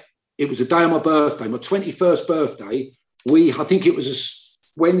day of my birthday, my 21st birthday. I think it was a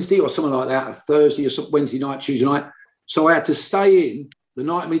Wednesday or something like that, a Thursday or something, Wednesday night, Tuesday night. So I had to stay in the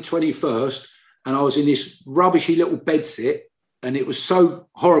night of my 21st and I was in this rubbishy little bedsit and it was so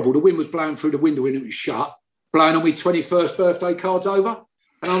horrible. The wind was blowing through the window and it was shut, blowing on my 21st birthday cards over.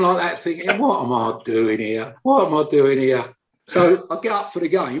 And I'm like that thinking, what am I doing here? So I get up for the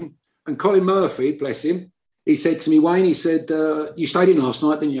game and Colin Murphy, bless him, he said to me, Wayne, he said, you stayed in last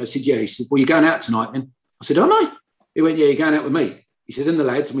night, didn't you? I said, yeah. He said, well, you're going out tonight then? I said, oh, no. He went, yeah, you're going out with me. He said, and the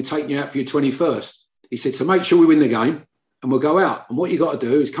lads, and we're taking you out for your 21st. He said, so make sure we win the game and we'll go out. And what you got to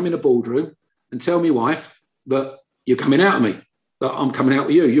do is come in the boardroom and tell my wife that you're coming out with me, that I'm coming out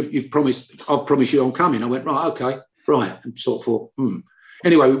with you. You've promised, I've promised you I'm coming. I went, right, okay, right. And sort of thought,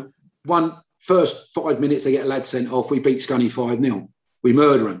 Anyway, first 5 minutes, they get a lad sent off. We beat Scunny 5-0. We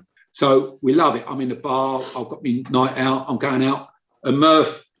murder them. So we love it. I'm in the bar. I've got my night out. I'm going out. And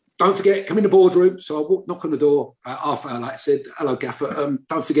Murph, don't forget, come in the boardroom. So I knock on the door half hour later. I said, hello, Gaffer.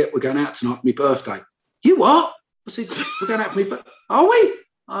 Don't forget, we're going out tonight for my birthday. You what? I said, we're going out for my birthday. Are we?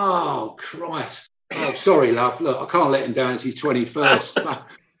 Oh, Christ. Oh, sorry, love. Look, I can't let him down. It's his 21st.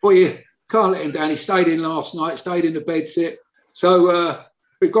 Well, you can't let him down. He stayed in last night, stayed in the bedsit. So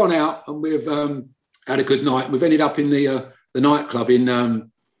we've gone out and we've had a good night. We've ended up in the nightclub in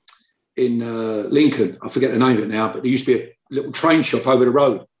Lincoln. I forget the name of it now, but there used to be a little train shop over the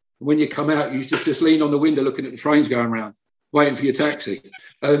road. And when you come out, you used to just lean on the window looking at the trains going around, waiting for your taxi.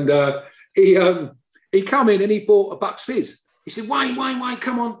 And he come in and he bought a Bucks Fizz. He said, Wayne,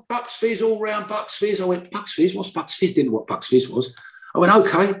 come on, Bucks Fizz, all round Bucks Fizz. I went, Bucks Fizz? What's Bucks Fizz? Didn't know what Bucks Fizz was. I went,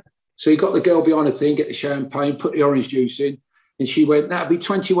 okay. So he got the girl behind the thing, get the champagne, put the orange juice in. And she went, that'd be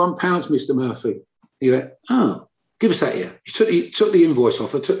 £21, Mr. Murphy. He went, oh, give us that here. He took the invoice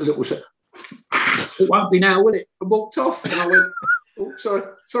off. I took the little... It won't be now, will it? I walked off and I went,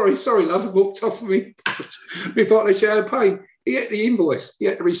 oh, sorry, love. I walked off with me bottle of champagne. He had the invoice. He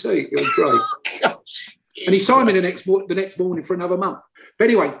had the receipt. It was great. And he signed me the next morning for another month. But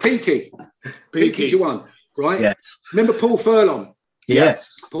anyway, Peaky. Peaky's your one, right? Yes. Remember Paul Furlong?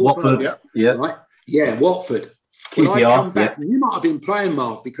 Yes. Paul Watford. Furlong, yeah. Right? Yeah, Watford. when I come back, you might have been playing,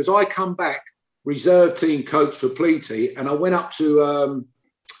 Marv, because I come back reserve team coach for Pleaty, and I went up to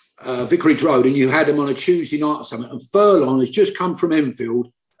Vicarage Road, and you had him on a Tuesday night or something, and Furlong has just come from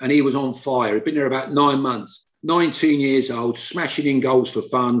Enfield, and he was on fire. He'd been there about 9 months, 19 years old, smashing in goals for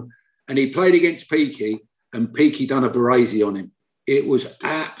fun, and he played against Peaky, and Peaky done a Baresi on him. It was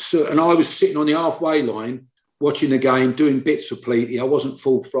absolute, and I was sitting on the halfway line watching the game, doing bits for Pleaty. I wasn't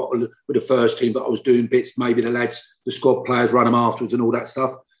full throttle with the first team, but I was doing bits, maybe the lads, the squad players run them afterwards and all that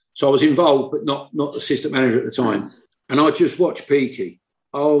stuff. So I was involved, but not assistant manager at the time. And I just watched Peaky.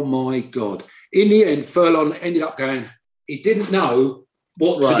 Oh, my God. In the end, Furlong ended up going, he didn't know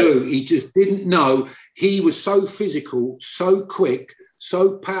what to do. He just didn't know. He was so physical, so quick,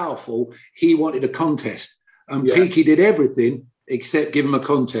 so powerful, he wanted a contest. And Peaky did everything except give him a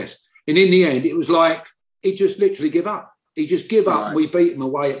contest. And in the end, it was like he just literally give up. He just give up, and we beat him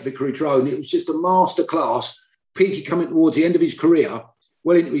away at Vicarage Road. And it was just a masterclass. Peaky coming towards the end of his career,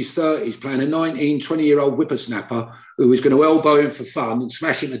 well into his 30s, playing a 19, 20-year-old whippersnapper who was going to elbow him for fun and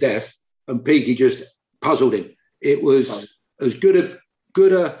smash him to death, and Peaky just puzzled him. It was as good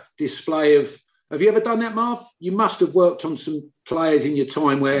a display of... Have you ever done that, Marv? You must have worked on some players in your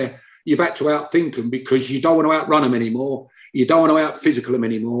time where you've had to outthink them because you don't want to outrun them anymore. You don't want to out-physical them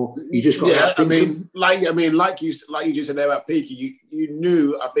anymore. You just got to outthink them. Like you just said there about Peaky, you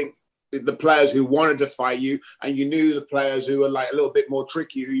knew, I think, the players who wanted to fight you, and you knew the players who were like a little bit more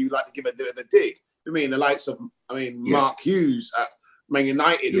tricky, who you like to give a bit of a dig. I mean, the likes of, Mark Hughes at Man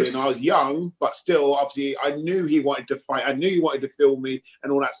United when I was young, but still, obviously, I knew he wanted to fight. I knew he wanted to film me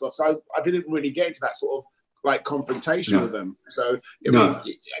and all that stuff. So I didn't really get into that sort of like confrontation with them. So, I mean,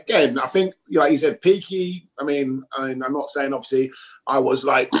 again, I think, like you said, Peaky, I mean, I'm not saying, obviously, I was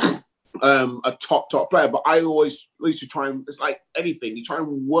like... a top player, but I always used to try and, it's like anything, you try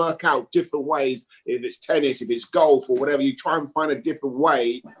and work out different ways. If it's tennis, if it's golf or whatever, you try and find a different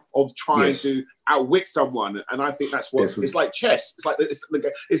way of trying to outwit someone. And I think that's what it's like chess.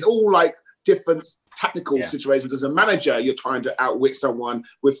 It's all like different tactical situations. As a manager, you're trying to outwit someone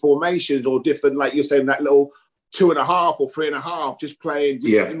with formations or different, like you're saying, that little 2.5 or 3.5, just playing.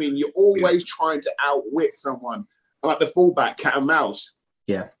 I mean, you're always trying to outwit someone, like the fullback, cat and mouse.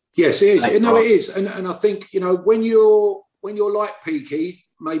 Yes, it is. No, it is. And I think, when you're like Peaky,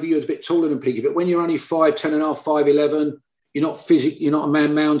 maybe you're a bit taller than Peaky, but when you're only 5'10 and a half, 5'11", you're not you're not a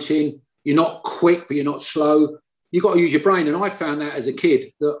man mountain, you're not quick, but you're not slow. You've got to use your brain. And I found that as a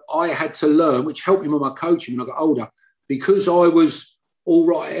kid that I had to learn, which helped me with my coaching when I got older, because I was all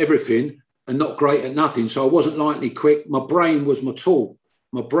right at everything and not great at nothing. So I wasn't lightly quick. My brain was my tool.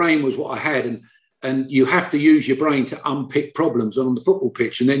 My brain was what I had. And you have to use your brain to unpick problems on the football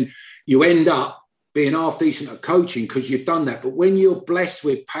pitch. And then you end up being half decent at coaching because you've done that. But when you're blessed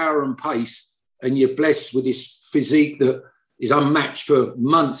with power and pace and you're blessed with this physique that is unmatched for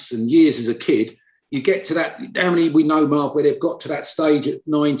months and years as a kid, you get to that. How many we know, Marv, where they've got to that stage at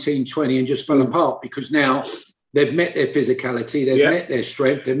 19, 20 and just fell apart because now they've met their physicality, they've met their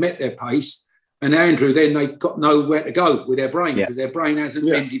strength, they've met their pace. And Andrew, then they've got nowhere to go with their brain because their brain hasn't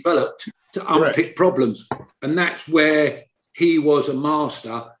been developed to unpick problems. And that's where he was a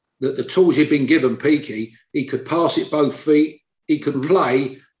master, that the tools he'd been given, Peaky, he could pass it both feet, he could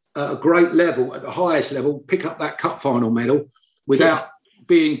play at a great level, at the highest level, pick up that cup final medal without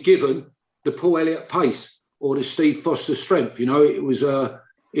being given the Paul Elliott pace or the Steve Foster strength. It was I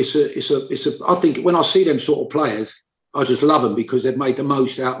think when I see them sort of players, I just love them because they've made the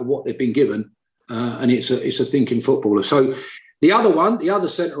most out of what they've been given. And it's a thinking footballer. So the other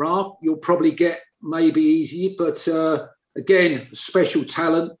centre half, you'll probably get maybe easy, but again, special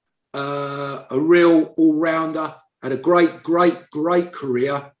talent, a real all-rounder, had a great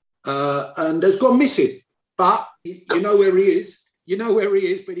career, and has gone missing. But you know where he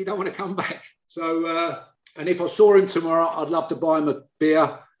is, but he don't want to come back. So, and if I saw him tomorrow, I'd love to buy him a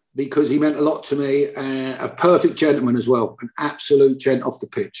beer because he meant a lot to me, and a perfect gentleman as well, an absolute gent off the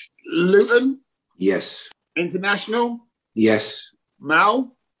pitch. Luton? Yes. International? Yes.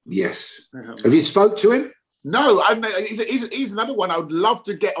 Mal? Yes. Have you spoke to him? No, he's another one I would love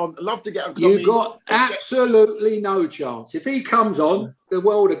to get on. You've got absolutely no chance. If he comes on, the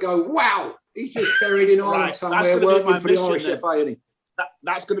world will go, wow, he's just buried in Ireland somewhere working for the RSFA, isn't he?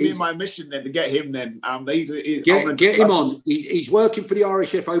 That's going to be my mission then, to get him then. Get him on. He's working for the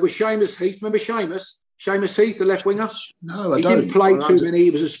RSFA with Seamus Heath. Remember Seamus? Seamus Heath, the left winger? No, he didn't play too many. He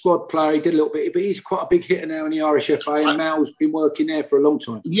was a squad player. He did a little bit, but he's quite a big hitter now in the RSFA, and Mal's been working there for a long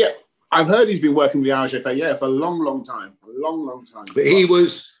time. Yeah, I've heard he's been working with the RSFA, for a long time. But he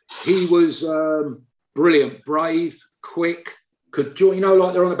was brilliant, brave, quick, could join,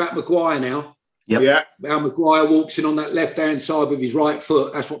 like they're on about Maguire now. Yep. Yeah. Mal Maguire walks in on that left-hand side with his right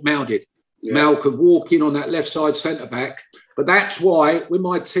foot. That's what Mal did. Yeah. Mal could walk in on that left side centre-back. But that's why, with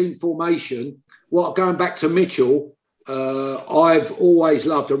my team formation, going back to Mitchell, I've always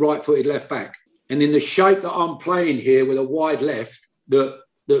loved a right-footed left-back. And in the shape that I'm playing here with a wide left that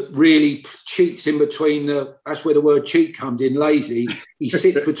really cheats in between that's where the word cheat comes in, lazy. He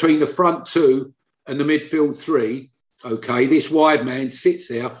sits between the front two and the midfield three. Okay, this wide man sits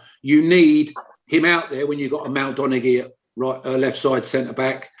there. You need him out there when you've got a Mal Donaghy at left side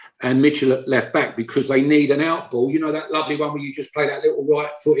centre-back and Mitchell at left-back, because they need an out ball. You know that lovely one where you just play that little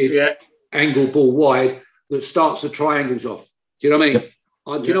right-footed angle ball wide that starts the triangles off. Do you know what I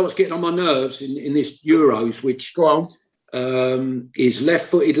mean? Do you know what's getting on my nerves in this Euros, which is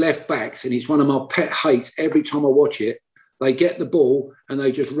left-footed left-backs, and it's one of my pet hates every time I watch it. They get the ball and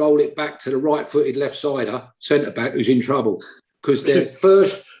they just roll it back to the right-footed left-sider, centre-back, who's in trouble. Because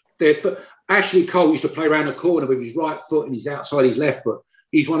Ashley Cole used to play around the corner with his right foot and he's outside his left foot.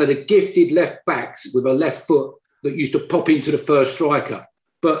 He's one of the gifted left-backs with a left foot that used to pop into the first striker.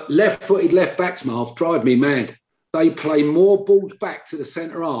 But left-footed left-backs, Marv, drive me mad. They play more balls back to the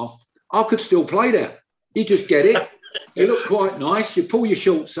centre half. I could still play there. You just get it. You look quite nice. You pull your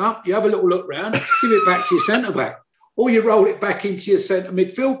shorts up. You have a little look round. Give it back to your centre-back. Or you roll it back into your centre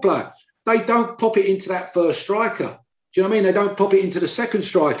midfield player. They don't pop it into that first striker. Do you know what I mean? They don't pop it into the second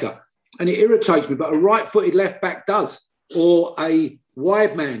striker. And it irritates me. But a right-footed left-back does. Or a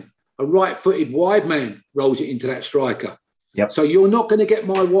wide man, a right-footed wide man rolls it into that striker. Yep. So you're not going to get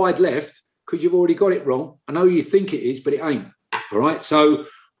my wide left because you've already got it wrong. I know you think it is, but it ain't. All right? So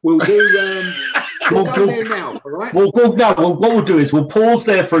we'll do... We'll go there now, all right? What we'll do is we'll pause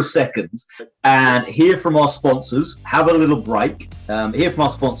there for a second and hear from our sponsors, have a little break, hear from our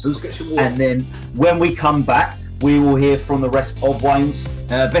sponsors, and then when we come back, we will hear from the rest of Wayne's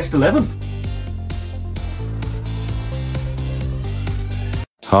Best 11.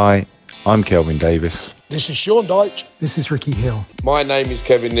 Hi, I'm Kelvin Davis. This is Sean Dyche. This is Ricky Hill. My name is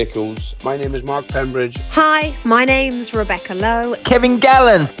Kevin Nichols. My name is Mark Pembridge. Hi, my name's Rebecca Lowe. Kevin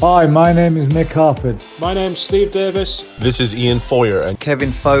Gallen. Hi, my name is Mick Harford. My name's Steve Davis. This is Ian Foyer and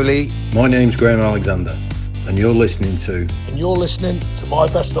Kevin Foley. My name's Graham Alexander, and you're listening to My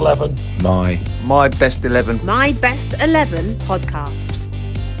Best 11. My Best 11. My Best 11 podcast.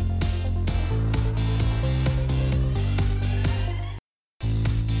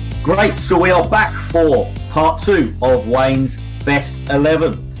 Great, so we are back for part 2 of Wayne's Best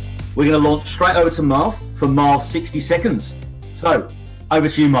 11. We're going to launch straight over to Marv for Marv's 60 seconds. So, over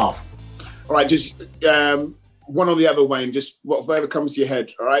to you, Marv. All right, just one or the other, Wayne, just whatever comes to your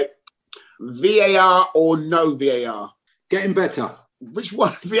head, all right? VAR or no VAR? Getting better. Which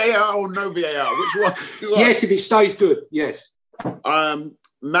one? VAR or no VAR? Which one? Yes, if it stays good, yes.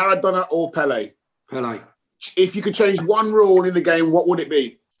 Maradona or Pele? Pele. If you could change one rule in the game, what would it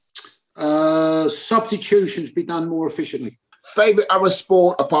be? Substitutions be done more efficiently. Favourite other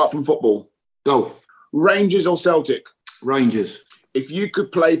sport apart from football? Golf. Rangers or Celtic? Rangers. If you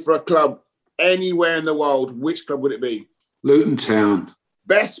could play for a club anywhere in the world, which club would it be? Luton Town.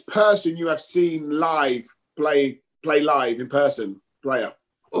 Best person you have seen live play live in person, player?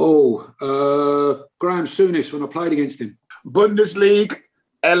 Graham Souness when I played against him. Bundesliga,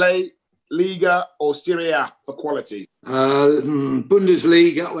 LA Liga or Serie A for quality?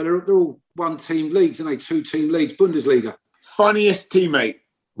 Bundesliga. Well, they're all one-team leagues, aren't they? Two-team leagues. Bundesliga. Funniest teammate?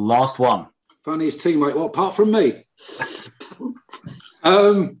 Last one. Funniest teammate? Well, apart from me.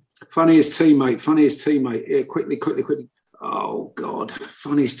 Funniest teammate. Yeah, quickly. Oh, God.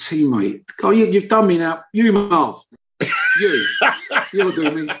 Funniest teammate. Oh, you've done me now. You, Marv. You're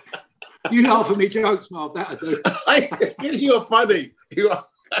doing me. You laugh at me jokes, Marv. That'll do. You're funny. You are.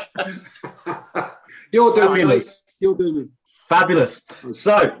 You're doing me. You're doing me. Fabulous.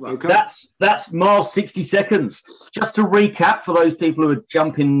 So that's Marv's 60 seconds. Just to recap for those people who are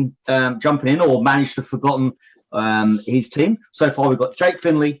jumping in or managed to have forgotten his team. So far, we've got Jake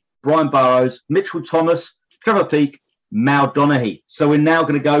Finley, Brian Burrows, Mitchell Thomas, Trevor Peake, Mal Donaghy. So we're now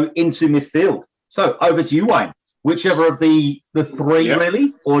going to go into midfield. So over to you, Wayne. Whichever of the three,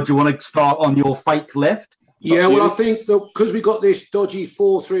 really, or do you want to start on your fake left? Yeah, well, I think because we got this dodgy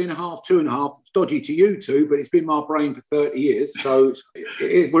 4, 3.5, 2.5, it's dodgy to you two, but it's been my brain for 30 years. So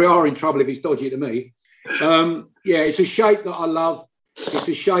we are in trouble if it's dodgy to me. It's a shape that I love. It's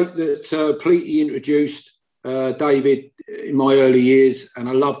a shape that Pleaty introduced, David, in my early years, and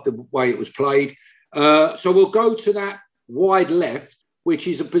I love the way it was played. So we'll go to that wide left, which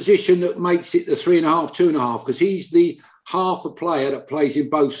is a position that makes it the 3.5, 2.5, because he's the half a player that plays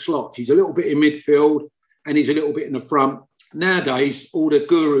in both slots. He's a little bit in midfield, and he's a little bit in the front. nowadays, all the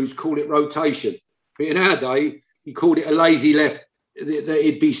gurus call it rotation. But in our day, you called it a lazy left. That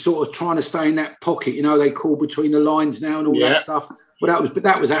it'd be sort of trying to stay in that pocket. You know, they call between the lines now and all that stuff. Well,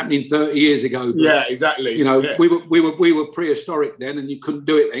 that was happening 30 years ago. But, yeah, exactly. You know, we were prehistoric then, and you couldn't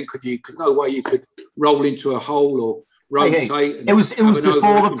do it then, could you? Because no way you could roll into a hole or rotate. Hey. It was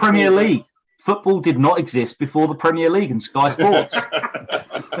before the Premier League. Football did not exist before the Premier League and Sky Sports.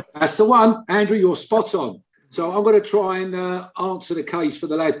 That's the one, Andrew. You're spot on. So I'm going to try and answer the case for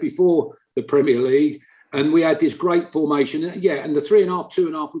the lads before the Premier League. And we had this great formation. Yeah, and the 3.5,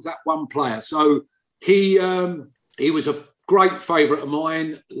 2.5 was that one player. So he was a great favourite of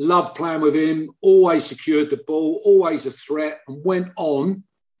mine. Loved playing with him. Always secured the ball. Always a threat. And went on.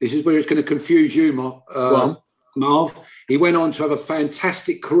 This is where it's going to confuse you, Marv. He went on to have a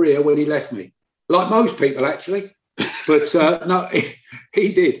fantastic career when he left me. Like most people, actually. But no,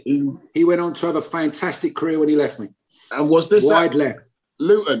 he did. He went on to have a fantastic career when he left me. And was this wide left?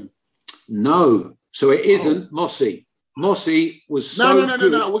 Luton? No. So it isn't Mossy. Mossy was so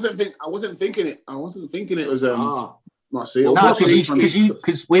good. No. I wasn't thinking it. I wasn't thinking it was Mossy. Well, no,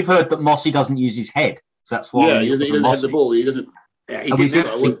 because we've heard that Mossy doesn't use his head, so that's why. Yeah, he doesn't have the ball. He doesn't. Yeah, he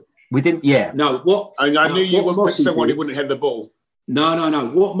didn't. We didn't. Yeah. No. What? I knew you wouldn't pick someone who wouldn't head the ball. No.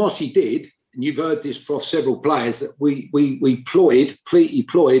 What Mossy did, and you've heard this from several players, that we completely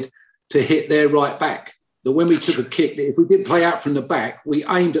ployed to hit their right back. That when we took a kick, if we didn't play out from the back, we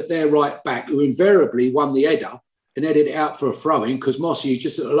aimed at their right back, who invariably won the header and headed it out for a throw-in, because Mossy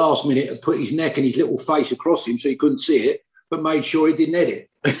just at the last minute had put his neck and his little face across him so he couldn't see it, but made sure he didn't head it.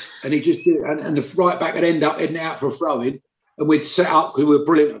 And he just did, and the right back would end up heading out for a throw-in. And we'd set up, because we were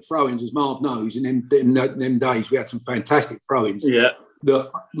brilliant at throw-ins, as Marv knows. And in them days, we had some fantastic throw-ins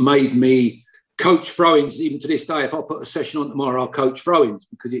that made me coach throw-ins. Even to this day, if I put a session on tomorrow, I'll coach throw-ins,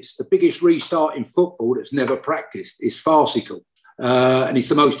 because it's the biggest restart in football that's never practiced. It's farcical. And it's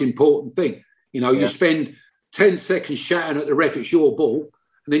the most important thing. You know, you spend 10 seconds shouting at the ref, it's your ball,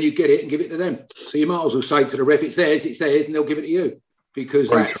 and then you get it and give it to them. So you might as well say to the ref, it's theirs, and they'll give it to you, because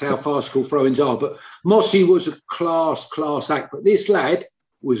that's how farcical throw-ins are. But Mossy was a class act. But this lad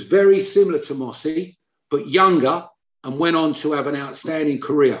was very similar to Mossy, but younger, and went on to have an outstanding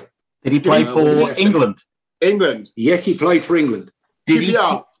career. Did he play for England? England. Yes, he played for England. Did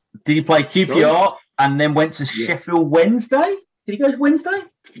he play QPR and then went to Sheffield Wednesday? Did he go to Wednesday?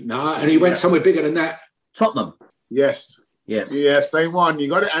 No, and he went somewhere bigger than that. Tottenham. Yes. Same one. You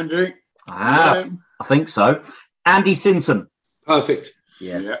got it, Andrew. I think so. Andy Sinton. Perfect.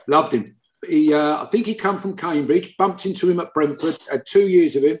 Yeah. Loved him. I think he come from Cambridge, bumped into him at Brentford, had 2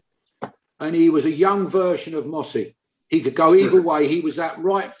 years of him, and he was a young version of Mossy. He could go either way. He was that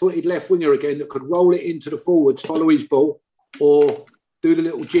right-footed left winger again that could roll it into the forwards, follow his ball, or do the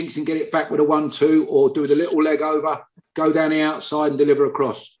little jinx and get it back with a 1-2, or do the little leg over, go down the outside and deliver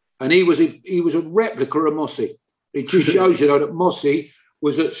across. And he was a replica of Mossy. It just shows you, though, that Mossy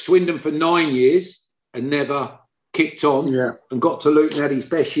was at Swindon for 9 years and never kicked on and got to Luton, had his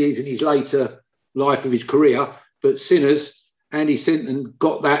best years in his later life of his career. But Andy Sinton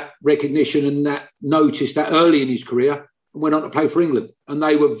got that recognition and that notice that early in his career and went on to play for England. And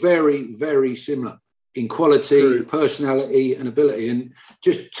they were very, very similar in quality, personality and ability, and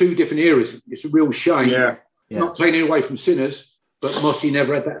just two different eras. It's a real shame. Not taking it away from Sinners, but Mossy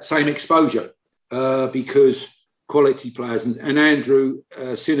never had that same exposure because quality players. And Andrew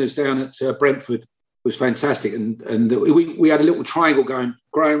Sinners down at Brentford was fantastic. And we had a little triangle going.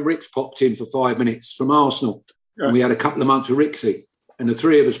 Graham Ricks popped in for 5 minutes from Arsenal. Yeah. And we had a couple of months of Rixie. And the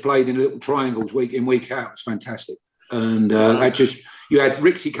three of us played in little triangles week in, week out. It was fantastic. And you had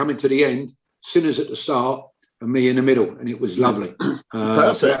Rixie coming to the end, Sinners at the start, and me in the middle. And it was lovely.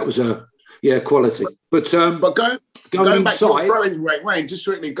 So that was quality. But going back to your throw-ins, Wayne, just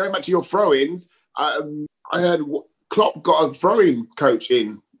quickly, going back to your throw-ins, I heard Klopp got a throwing coach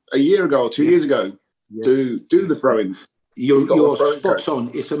in a year ago or 2 years ago to do the throw-ins. You're spot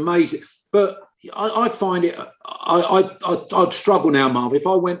on. It's amazing. But I find it, I'd struggle now, Marv. If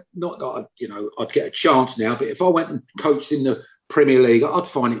I went, not that I'd get a chance now, but if I went and coached in the Premier League, I'd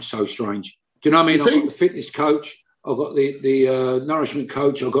find it so strange. Do you know what I mean? I've got the fitness coach, I've got the nourishment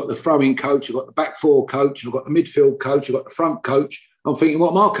coach, I've got the throwing coach, I've got the back four coach, I've got the midfield coach, I've got the front coach. I'm thinking,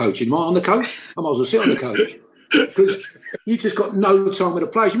 what am I coaching? Am I on the coach? I might as well sit on the coach. Because you just got no time with the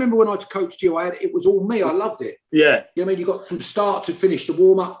players. You remember when I coached you, it was all me. I loved it. Yeah. You know what I mean? You got from start to finish the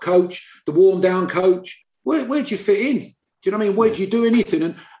warm-up coach, the warm-down coach. Where'd you fit in? Do you know what I mean? Where'd you do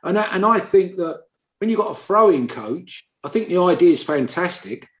anything? And I think that when you've got a throwing coach, I think the idea is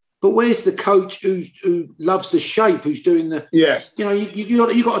fantastic. But where's the coach who loves the shape, who's doing the... Yes. You know,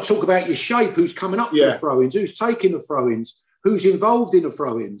 you got to talk about your shape, who's coming up for the throw-ins, who's taking the throw-ins, who's involved in the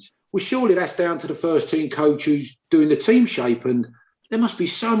throw-ins. Well, surely that's down to the first-team coach who's doing the team shape, and there must be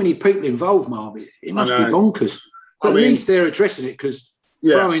so many people involved, Marv. It must be bonkers. But at least they're addressing it, because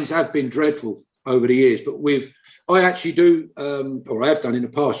throw-ins have been dreadful over the years. But I actually do, or I have done in the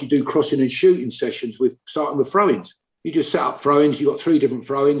past, you do crossing and shooting sessions with starting the throw-ins. You just set up throw-ins, you've got 3 different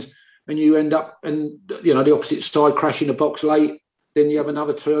throw-ins, and you end up, and the opposite side crashing the box late. Then you have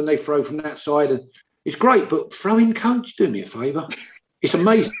another turn, they throw from that side, and it's great. But throwing coach, do me a favour. It's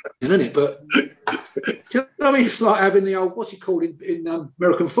amazing, isn't it? But do you know what I mean? It's like having the old, what's it called in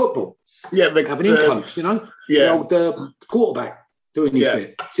American football? Yeah, having him coach, the old quarterback doing his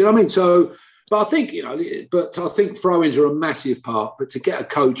bit. Do you know what I mean? So, but I think I think throw-ins are a massive part. But to get a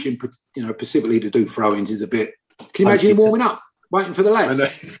coach in, specifically to do throw-ins is a bit. Can you imagine him warming up, waiting for the lads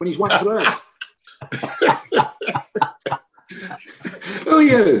when he's waiting for the lads? Who are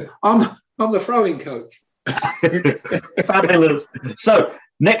you? I'm the throwing coach. Fabulous. So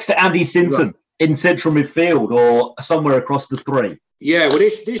next to Andy Sinton in central midfield or somewhere across the 3. Yeah, well,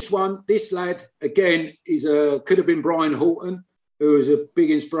 this lad again could have been Brian Horton, who was a big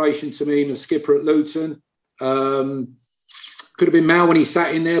inspiration to me, the skipper at Luton. Could have been Mal when he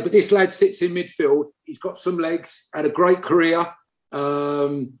sat in there, but this lad sits in midfield. He's got some legs, had a great career.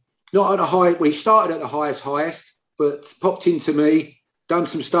 Not at a high. Well, he started at the highest, but popped into me, done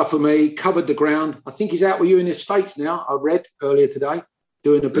some stuff for me, covered the ground. I think he's out with you in the States now. I read earlier today,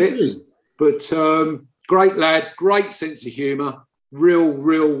 doing a bit. Really? But great lad, great sense of humour,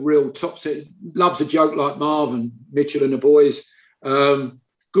 real top set. Loves a joke like Marv and Mitchell and the boys.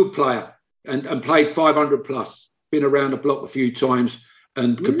 Good player and played 500 plus. Been around the block a few times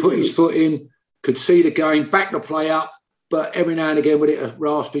and could put his foot in, could see the game, back the play up, but every now and again would hit a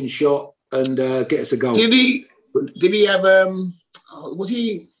rasping shot and get us a goal. Did he have, was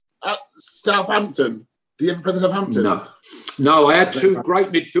he at Southampton? Did he ever play for Southampton? No, I had 2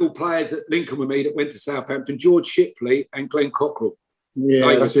 great midfield players at Lincoln with me that went to Southampton, George Shipley and Glenn Cockrell.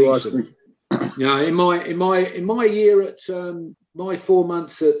 Yeah, that's what I was thinking. In my year at my 4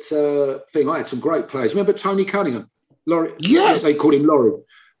 months at thing, I had some great players. Remember Tony Cunningham? Laurie, yes, they called him Laurie,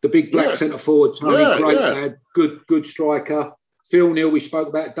 the big black centre forward. Tony, great lad, good striker. Phil Neal, we spoke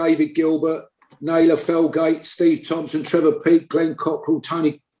about. David Gilbert, Naylor Felgate, Steve Thompson, Trevor Peake, Glenn Cockrell,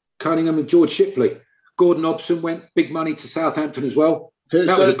 Tony Cunningham, and George Shipley. Gordon Hobson went big money to Southampton as well.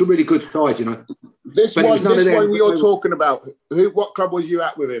 That was a really good side, This one you're talking about. What club was you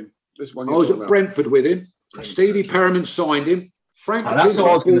at with him? This one. I was at Brentford with him. Stevie Perryman signed him. Frank. That's what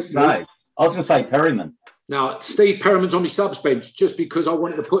I was going to say. I was going to say Perryman. Now, Steve Perryman's on the subs bench just because I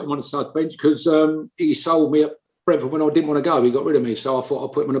wanted to put him on the subs bench because he sold me at Brentford when I didn't want to go. He got rid of me, so I thought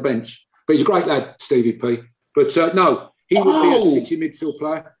I'd put him on the bench. But he's a great lad, Stevie P. But no, he would be a 60 midfield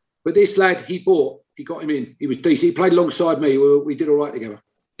player. But this lad he got him in. He was decent. He played alongside me. We did all right together.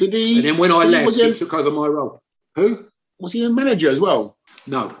 Did he? And then when I left, he took over my role. Who? Was he a manager as well?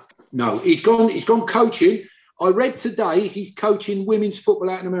 No. He's gone coaching. I read today he's coaching women's football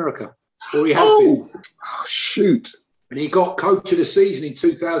out in America. Or he has been. Oh, shoot. And he got coach of the season in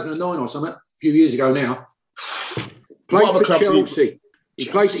 2009 or something, a few years ago now. Played for Chelsea. He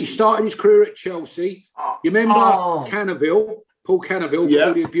started his career at Chelsea. You remember Canaville, Paul Canaville,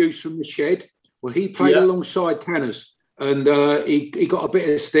 all the abuse from the shed? Well, he played alongside Canners. And he got a bit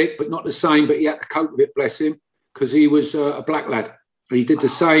of a stick, but not the same, but he had to cope with it, bless him, because he was a black lad. And he did the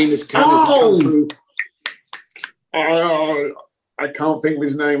same as Canners come through. I can't think of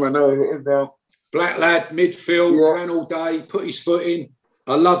his name. I know who it is now. Black lad, midfield, ran all day, put his foot in.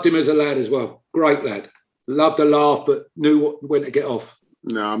 I loved him as a lad as well. Great lad. Loved to laugh, but knew when to get off.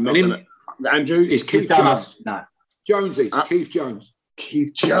 No, I'm not going to. Andrew? Is Keith Jones. No. Jonesy. Keith Jones.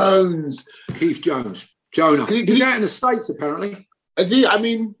 Keith Jones. Jonah. He's out in the States, apparently. Is he? I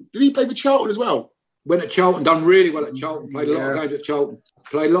mean, did he play for Charlton as well? Went at Charlton, done really well at Charlton, played a lot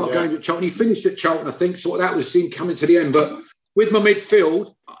of games at Charlton. He finished at Charlton, I think, so that was him coming to the end. But with my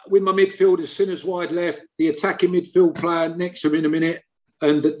midfield, as soon as wide left, the attacking midfield player next to him in a minute,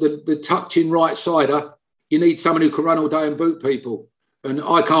 and the tucked-in right-sider, you need someone who can run all day and boot people. And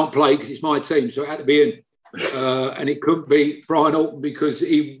I can't play because it's my team, so it had to be in. And it couldn't be Brian Alton because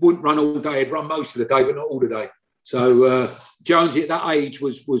he wouldn't run all day. He'd run most of the day, but not all the day. So Jonesy at that age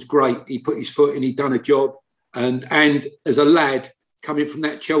was great. He put his foot in, he'd done a job. And as a lad, coming from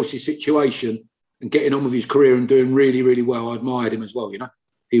that Chelsea situation and getting on with his career and doing really, really well, I admired him as well,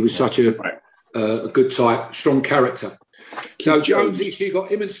 He was such a good type, strong character. So Jonesy, so you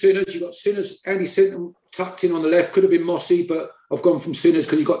got him and Sinners. You got Sinners, Andy Sinton tucked in on the left. Could have been Mossy, but I've gone from Sinners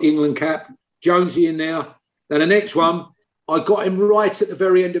because he got the England cap. Jonesy in there. Then the next one, I got him right at the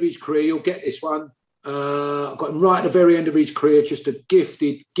very end of his career. You'll get this one. I got him right at the very end of his career. Just a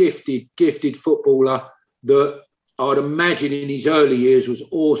gifted footballer that I'd imagine in his early years was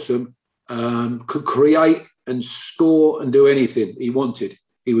awesome. Could create and score and do anything he wanted.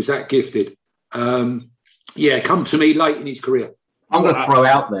 He was that gifted. Come to me late in his career. I'm going to throw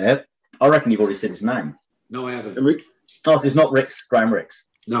out there, I reckon you've already said his name. No, I haven't. No, it's not Graham Rix.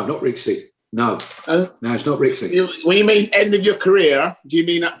 No, not Rixie. No, it's not Rixie. When you mean end of your career, do you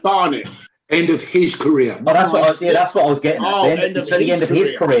mean at Barnet? End of his career. Oh, that's what I was getting at. The end of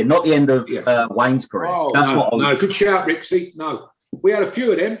his career, not the end of Wayne's career. No, good shout, Rixie. No. We had a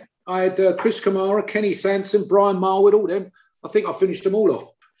few of them. I had Chris Kamara, Kenny Sanson, Brian Marwood, all them. I think I finished them all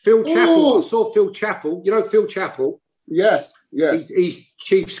off. Phil Chappell. I saw Phil Chappell. You know Phil Chappell? Yes. He's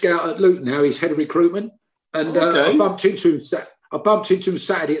chief scout at Luton now. He's head of recruitment. And I bumped into him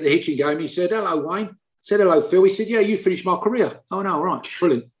Saturday at the Hitchin game. He said, "Hello, Wayne." I said, "Hello, Phil." He said, "Yeah, you finished my career." Oh, no, right.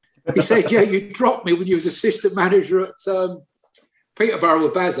 Brilliant. He said, "Yeah, you dropped me when you was assistant manager at Peterborough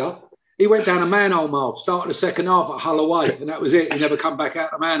with Bazza." He went down a manhole, Marv, started the second half at Hull away, and that was it. He never come back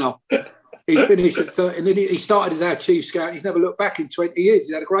out of the manhole. He finished at 30, and then he started as our chief scout, and he's never looked back in 20 years.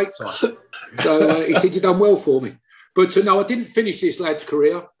 He had a great time. So he said, "You've done well for me." But no, I didn't finish this lad's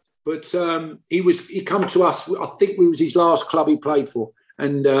career. But he come to us. I think we was his last club he played for,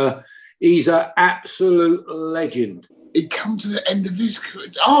 and he's an absolute legend. He come to the end of his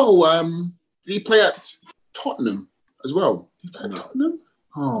career. Oh, did he play at Tottenham as well? Did he play at Tottenham?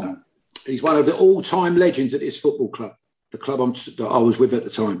 Oh, no. He's one of the all-time legends at this football club. The club that I was with at the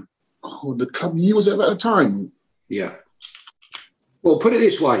time. Oh, the club you was at the time. Yeah. Well, put it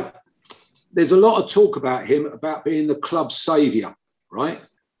this way: there's a lot of talk about him about being the club's saviour, right?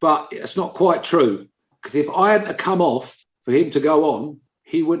 But it's not quite true, because if I hadn't come off for him to go on,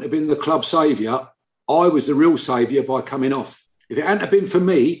 he wouldn't have been the club saviour. I was the real saviour by coming off. If it hadn't have been for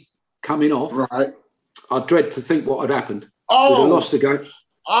me coming off, right, I'd dread to think what had happened. Oh, we'd have lost the game.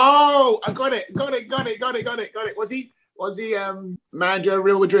 Oh, I got it. Was he manager of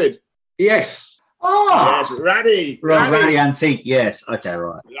Real Madrid? Yes. Oh, yes, Raddy Antique. Yes. Okay,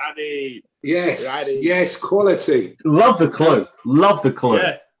 right. Raddy. Yes. Raddy. Yes. Quality. Love the clue.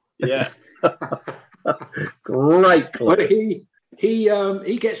 Yes. Yeah. Great clue. But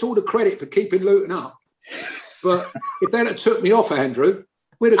he gets all the credit for keeping Luton up. But if they'd have took me off, Andrew,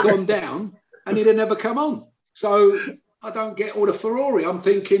 we'd have gone down and he'd have never come on. So I don't get all the Ferrari. I'm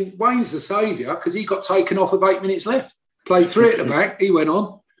thinking Wayne's the saviour because he got taken off with 8 minutes left. Played 3 at the back. He went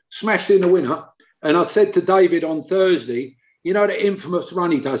on, smashed in the winner. And I said to David on Thursday, you know the infamous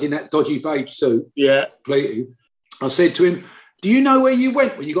run he does in that dodgy beige suit? Yeah. I said to him, do you know where you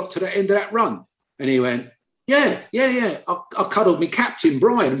went when you got to the end of that run? And he went, yeah. I cuddled me captain,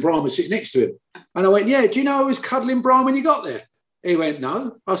 Brian, and Brian was sitting next to him. And I went, yeah, do you know I was cuddling Brian when you got there? He went,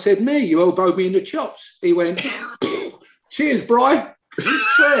 no. I said, me, you elbowed me in the chops. He went, cheers, Brian.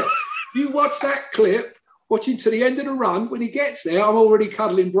 So, you watch that clip, watching to the end of the run. When he gets there, I'm already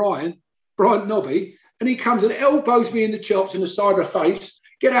cuddling Brian Nobby, and he comes and elbows me in the chops and the side of the face.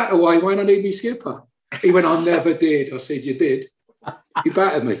 Get out of the way, Wayne, I need me skipper. He went, I never did. I said, you did. He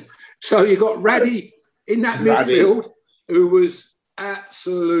battered me. So you got Raddy in that midfield, who was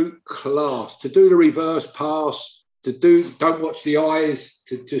absolute class. To do the reverse pass, don't watch the eyes,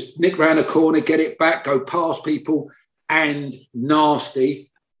 to just nick round the corner, get it back, go past people, and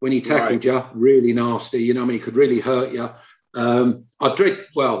nasty when he tackled you, really nasty. You know, I mean, he could really hurt you. I'd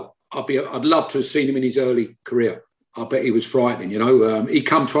love to have seen him in his early career. I bet he was frightening, you know. He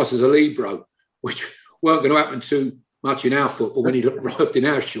come to us as a libero, which weren't going to happen too much in our football when he arrived in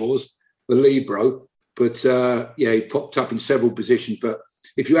our shores, the libero. But, he popped up in several positions. But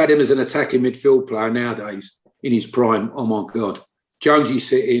if you had him as an attacking midfield player nowadays, in his prime, oh, my God. Jonesy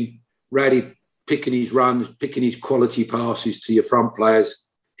sitting, Raddy picking his runs, picking his quality passes to your front players,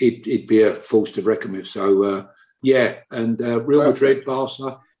 it'd be a force to reckon with. So, Real Madrid,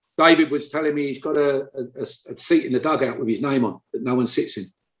 Barca. David was telling me he's got a seat in the dugout with his name on that no one sits in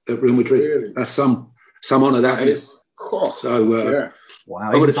at Real Madrid. Really? That's some honour that is. So,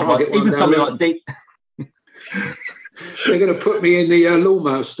 wow. Even something like deep. They're going to put me in the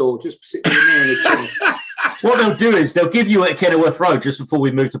lawnmower store, just sitting in there in a chair. What they'll do is they'll give you at Kenilworth Road just before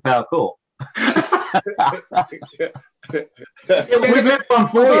we move to Power Court. We've got one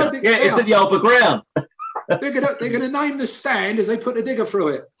for you. Yeah, it's at the Alpha Ground. They're going to name the stand as they put the digger through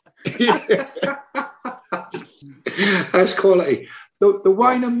it. That's quality. The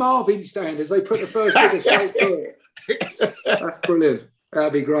Wayne and Marvin stand as they put the first digger straight through it. That's brilliant.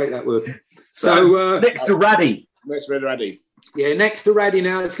 That'd be great, that would. So next to Raddy. Next to Raddy. Yeah, next to Raddy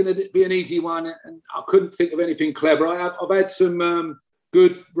now, it's going to be an easy one. And I couldn't think of anything clever. I've had some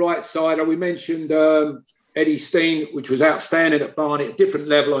good right sider. We mentioned Eddie Steen, which was outstanding at Barnet, a different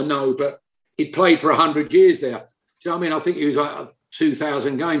level, I know, but he played for 100 years there. Do you know what I mean? I think he was like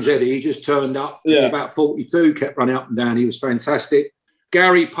 2,000 games, Eddie. He just turned up to about 42, kept running up and down. He was fantastic.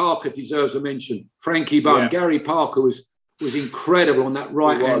 Gary Parker deserves a mention. Frankie Bunn. Yeah. Gary Parker was incredible on that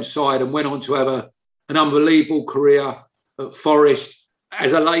right-hand side and went on to have an unbelievable career at Forest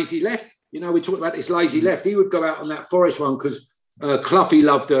as a lazy left. You know, we talked about this lazy left. He would go out on that Forest one because Cloughie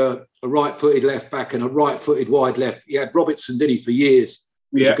loved a right-footed left back and a right-footed wide left. He had Robertson, didn't he, for years?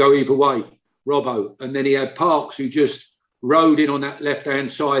 He could go either way, Robbo. And then he had Parks, who just rode in on that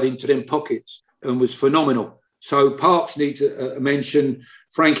left-hand side into them pockets and was phenomenal. So Parks needs a mention.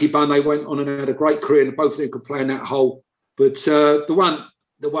 Frankie Bunn, they went on and had a great career, and both of them could play in that hole. But the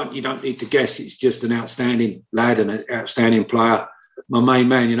one you don't need to guess, it's just an outstanding lad and an outstanding player. My main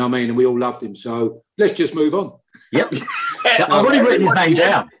man, you know what I mean? And we all loved him. So let's just move on. Yep. I've already written his name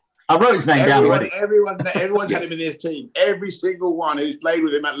down. I wrote his name down already. Everyone's had him in his team. Every single one who's played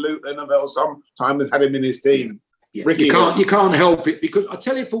with him at Luton or sometime has had him in his team. Yeah. Ricky, you can't help it, because I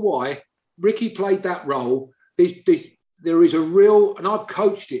tell you for why. Ricky played that role. There is a real, and I've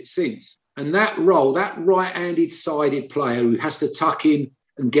coached it since, and that role, that right-handed sided player who has to tuck in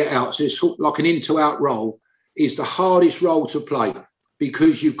and get out, so it's like an in-to-out role, is the hardest role to play,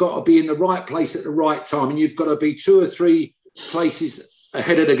 because you've got to be in the right place at the right time, and you've got to be 2 or 3 places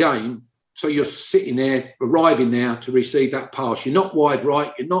ahead of the game. So you're sitting there, arriving there to receive that pass. You're not wide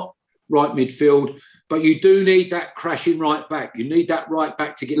right, you're not right midfield, but you do need that crashing right back. You need that right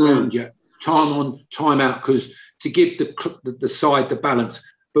back to get round you, time on, time out, because to give the side the balance.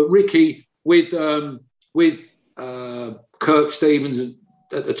 But Ricky, with Kirk Stevens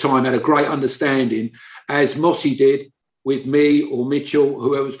at the time, had a great understanding, as Mossy did with me or Mitchell,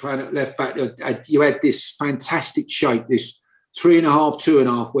 whoever was playing at left back. You had this fantastic shape, this 3.5,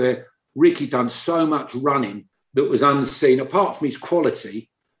 2.5, where Ricky done so much running that was unseen. Apart from his quality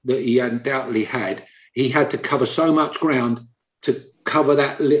that he undoubtedly had, he had to cover so much ground to cover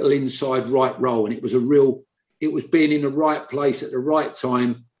that little inside right role. And it was being in the right place at the right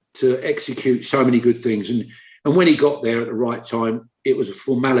time to execute so many good things. And when he got there at the right time, it was a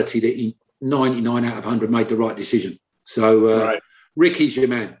formality that he 99 out of 100 made the right decision. So Ricky's your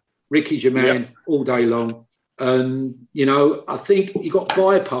man. Ricky's your man all day long. And, you know, I think he got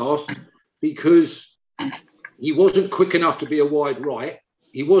bypassed because he wasn't quick enough to be a wide right.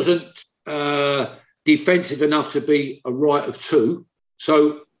 He wasn't defensive enough to be a right of 2.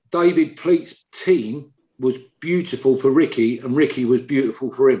 So David Pleat's team was beautiful for Ricky, and Ricky was beautiful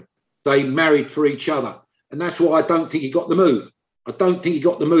for him. They married for each other. And that's why I don't think he got the move. I don't think he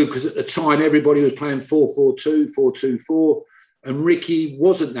got the move because at the time everybody was playing 4-4-2, 4-2-4, and Ricky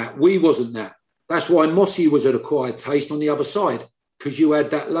wasn't that. We wasn't that. That's why Mossy was an acquired taste on the other side, because you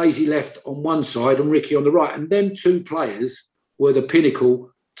had that lazy left on one side and Ricky on the right. And them 2 players were the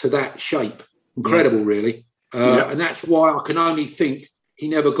pinnacle to that shape. Incredible, really. And that's why I can only think he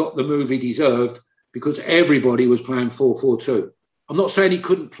never got the move he deserved, because everybody was playing 4-4-2. I'm not saying he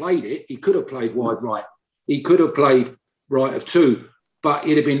couldn't play it. He could have played wide right. He could have played right of 2, but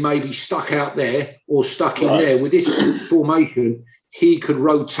he'd have been maybe stuck out there or stuck in there. With this formation, he could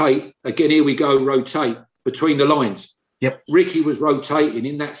rotate. Again, here we go, rotate between the lines. Yep. Ricky was rotating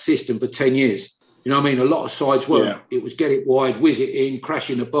in that system for 10 years. You know what I mean? A lot of sides weren't. Yeah. It was get it wide, whiz it in, crash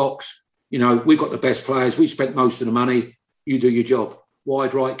in the box. You know, we've got the best players. We spent most of the money. You do your job.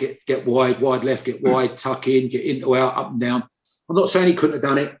 Wide right, get wide. Wide left, get wide. Tuck in, get into out, up and down. I'm not saying he couldn't have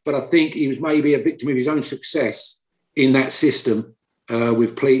done it, but I think he was maybe a victim of his own success in that system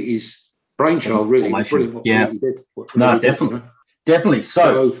with Pleaty's brainchild, really. Brilliant what Pleaty did. No, definitely. Did, Definitely.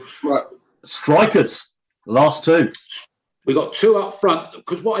 So strikers, last 2. We got 2 up front,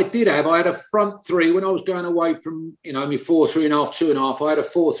 because what I did have, I had a front 3 when I was going away from, you know, my 4-3.5, 2.5. I had a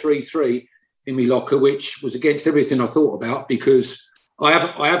 4-3-3 in my locker, which was against everything I thought about, because I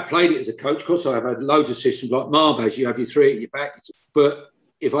have played it as a coach. Of course, I've had loads of systems like Marv has. You have your 3 at your back. But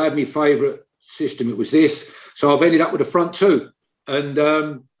if I had my favourite system, it was this. So I've ended up with a front 2. And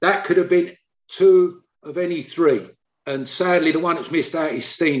that could have been 2 of any 3. And sadly, the one that's missed out is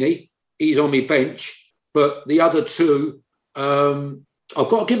Steenie. He's on my bench. But the other 2, I've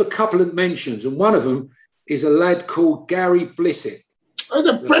got to give a couple of mentions. And one of them is a lad called Gary Blissett. As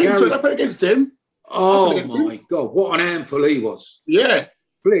a Brentford, I played against him. Oh, my God. What an handful he was. Yeah.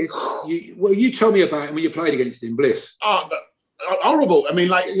 Bliss, you tell me about him when you played against him, Bliss. Oh, horrible. I mean,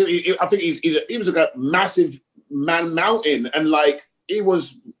 like, I think he was like a massive man mountain. And, like, he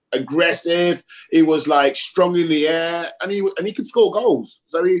was aggressive. He was like strong in the air, and he could score goals.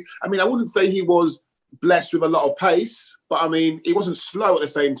 So I wouldn't say he was blessed with a lot of pace, but I mean, he wasn't slow at the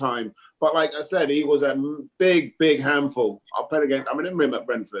same time. But like I said, he was a big handful. I played against. I remember him at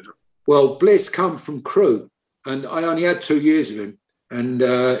Brentford. Well, Bliss come from Crewe, and I only had 2 years of him, and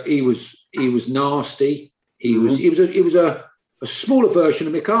he was nasty. He was a smaller version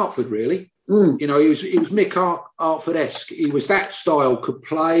of Mick Hartford, really. You know, he was Mick Hartford-esque. He was that style, could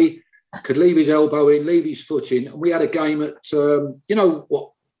play, could leave his elbow in, leave his foot in. And we had a game at, you know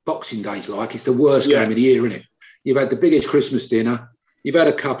what Boxing Day's like? It's the worst game of the year, isn't it? You've had the biggest Christmas dinner. You've had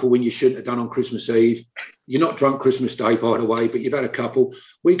a couple when you shouldn't have done on Christmas Eve. You're not drunk Christmas Day, by the way, but you've had a couple.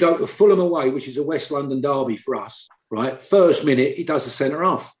 We go to Fulham away, which is a West London derby for us, right? First minute, he does the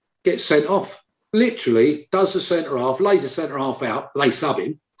centre-half, gets sent off. Literally does the centre-half, lays the centre-half out, they sub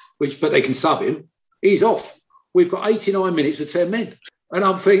him, but they can sub him. He's off. We've got 89 minutes with 10 men. And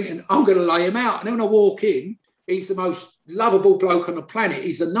I'm thinking, I'm going to lay him out. And then when I walk in, he's the most lovable bloke on the planet.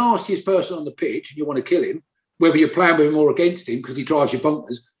 He's the nastiest person on the pitch, and you want to kill him, whether you're playing with him or against him, because he drives you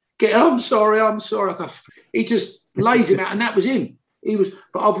bonkers. I'm sorry. He just lays him out, and that was him.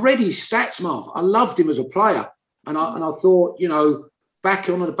 But I've read his stats, Marv. I loved him as a player. And I thought, you know, back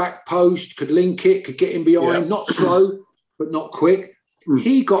on the back post, could link it, could get in behind, not slow, but not quick.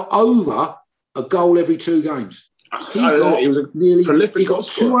 He got over a goal every 2 games. He was a prolific. He got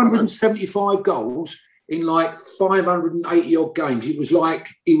 275 goals in like 580 odd games.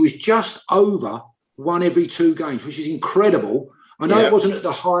 He was just over one every 2 games, which is incredible. I know it wasn't at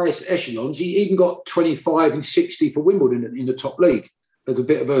the highest echelons. He even got 25 and 60 for Wimbledon in the top league as a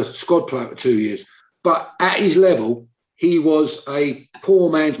bit of a squad player for 2 years. But at his level, he was a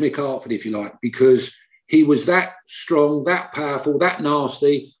poor man's Mick Hartford, if you like, because he was that strong, that powerful, that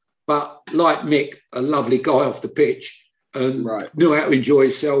nasty, but like Mick, a lovely guy off the pitch and knew how to enjoy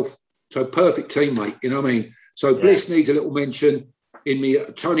himself. So perfect teammate, you know what I mean? So Bliss needs a little mention in me.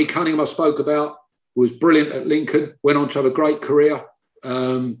 Tony Cunningham I spoke about was brilliant at Lincoln, went on to have a great career,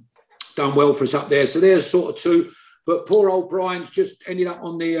 done well for us up there. So there's sort of 2. But poor old Brian's just ended up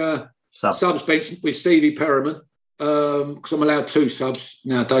on the subs bench with Stevie Perriman. Because I'm allowed 2 subs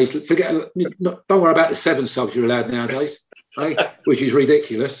nowadays. Don't worry about the 7 subs you're allowed nowadays, which is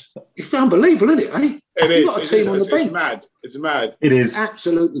ridiculous. It's unbelievable, isn't it? It is. You've got a team on the bench. It's mad. It's mad. It is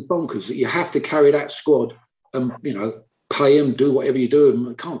absolutely bonkers that you have to carry that squad and pay them, do whatever you do.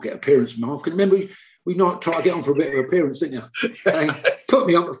 And can't get appearance, Marv. Can remember we not try to get on for a bit of appearance, didn't you? Put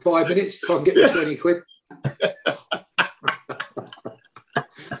me on for 5 minutes so I can get the 20 quid.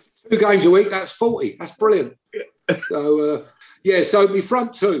 2 games a week. That's 40. That's brilliant. So, so my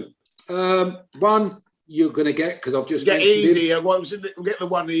front 2. One you're going to get, because I've just get easy. We'll get the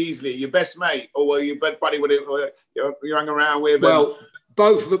one easily. Your best mate, or your best buddy, you hang around with. Well,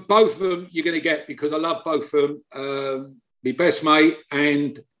 both of them you're going to get, because I love both of them. My best mate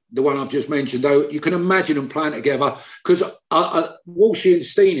and the one I've just mentioned, though, you can imagine them playing together, because Walshy and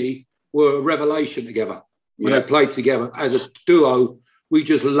Steenie were a revelation together when they played together as a duo. We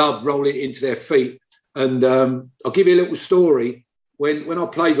just loved rolling into their feet. And I'll give you a little story. When I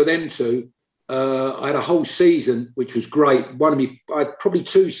played with them 2, I had a whole season, which was great. I had probably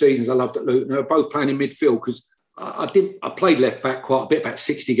 2 seasons I loved at Luton. They were both playing in midfield, because I played left back quite a bit, about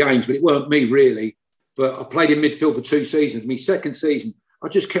 60 games, but it weren't me really. But I played in midfield for 2 seasons. My second season, I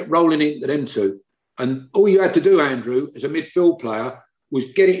just kept rolling into them 2. And all you had to do, Andrew, as a midfield player,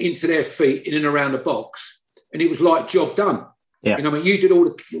 was get it into their feet in and around the box. And it was like job done. Yeah. You know, I mean, you did all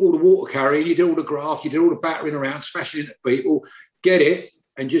the water carrying, you did all the graft, you did all the battering around, smashing into people, get it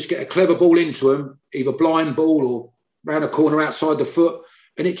and just get a clever ball into them, either blind ball or round a corner outside the foot,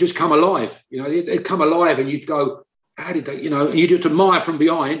 and it just come alive. You know, it'd come alive and you'd go, how did they, you know, and you'd just admire from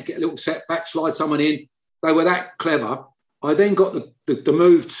behind, get a little setback, slide someone in. They were that clever. I then got the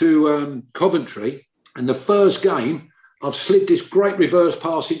move to Coventry, and the first game, I've slid this great reverse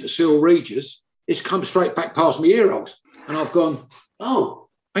pass into Cyril Regis. It's come straight back past my ear holes. And I've gone,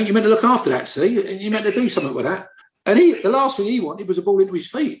 ain't you meant to look after that, see? And you meant to do something with that. And the last thing he wanted was a ball into his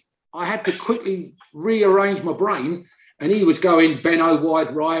feet. I had to quickly rearrange my brain, and he was going Benno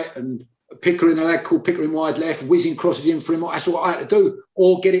wide right and Pickering, a lad called Pickering wide left, whizzing crosses in for him. That's what I had to do,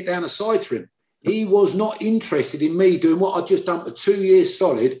 or get it down the side for him. He was not interested in me doing what I'd just done for 2 years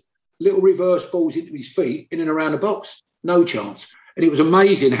solid, little reverse balls into his feet in and around the box. No chance. And it was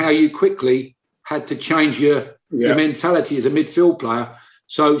amazing how you quickly had to change your mentality as a midfield player.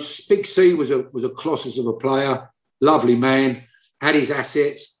 So Big C was a colossus of a player, lovely man, had his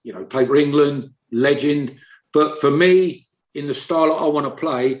assets, played for England, legend. But for me, in the style that I want to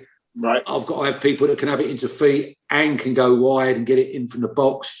play, Right. I've got to have people that can have it into feet and can go wide and get it in from the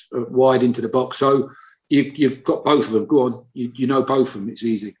box, wide into the box. So you've got both of them. Go on. You know both of them. It's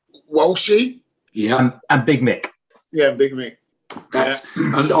easy. Walshy? Yeah. And Big Mick. Yeah, Big Mick.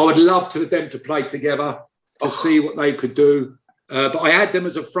 And I would love them to play together to see what they could do. But I had them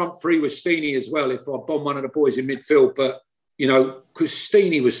as a front three with Steenie as well, if I bomb one of the boys in midfield. But, because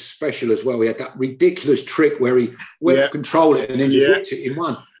Steenie was special as well. He had that ridiculous trick where he went to control it and then just whipped it in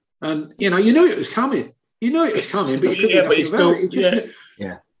one. And, you knew it was coming. but you couldn't do nothing about it.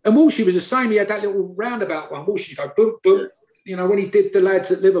 And Walshy was the same. He had that little roundabout one. Walshy go boom, boom. When he did the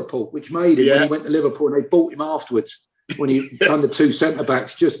lads at Liverpool, which made him when he went to Liverpool and they bought him afterwards when he done the two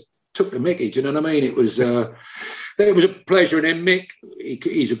centre-backs, just took the mickey. Do you know what I mean? It was a pleasure. And then Mick,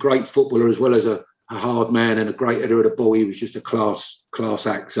 he's a great footballer as well as a hard man and a great header of the ball. He was just a class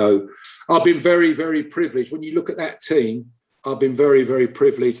act. So I've been very, very privileged. When you look at that team, I've been very, very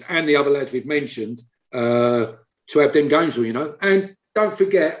privileged, and the other lads we've mentioned, to have them games with, And don't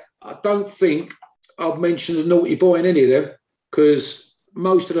forget, I don't think I've mentioned a naughty boy in any of them, because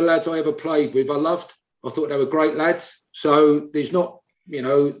most of the lads I ever played with, I loved. I thought they were great lads. So there's not,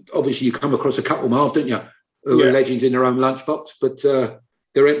 obviously you come across a couple, Marv, don't you, who are legends in their own lunchbox, but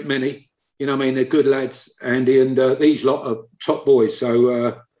there ain't many. They're good lads, Andy, and these lot are top boys.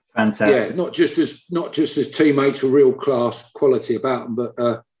 So fantastic. Yeah, not just as teammates with real class quality about them,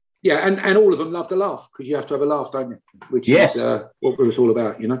 but and all of them love to laugh, because you have to have a laugh, don't you? Which is what it's all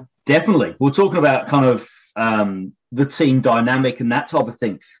about, Definitely. We're talking about kind of the team dynamic and that type of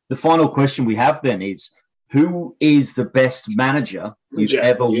thing. The final question we have then is, who is the best manager you've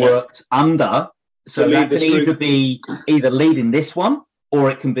ever worked under? So that can either be leading this one, or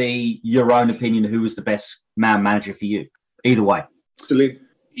it can be your own opinion, who was the best manager for you. Either way.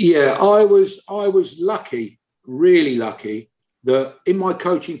 Yeah, I was lucky, really lucky, that in my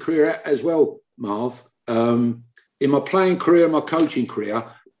coaching career as well, Marv, in my playing career, my coaching career,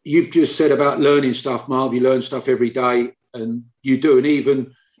 you've just said about learning stuff, Marv. You learn stuff every day, and you do, and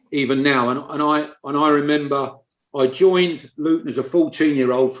even now. And I remember I joined Luton as a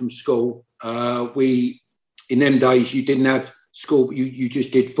 14-year-old from school. In them days, you didn't have school, you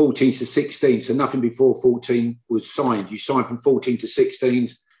just did 14s to 16s, so nothing before 14 was signed. You signed from 14 to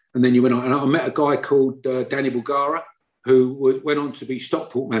 16s, and then you went on. And I met a guy called Danny Bulgara, who went on to be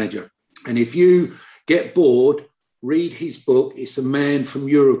Stockport manager. And if you get bored, read his book. It's a man from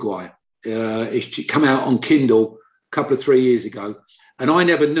Uruguay. It's come out on Kindle a couple of 3 years ago. And I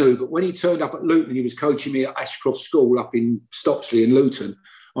never knew, but when he turned up at Luton, he was coaching me at Ashcroft School up in Stopsley in Luton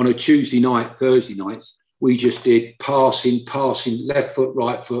on a Tuesday night, Thursday nights. We just did passing, left foot,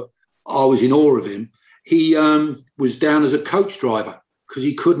 right foot. I was in awe of him. He was down as a coach driver because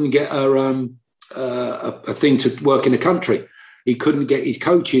he couldn't get a thing to work in the country. He couldn't get his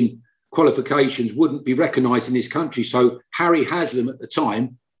coaching qualifications, wouldn't be recognised in this country. So Harry Haslam at the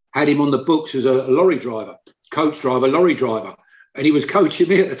time had him on the books as a lorry driver, coach driver, lorry driver. And he was coaching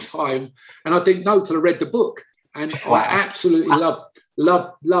me at the time. And I didn't know till I read the book. And I absolutely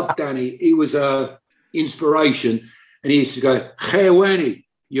loved Danny. He was a inspiration. And he used to go, Kheweni,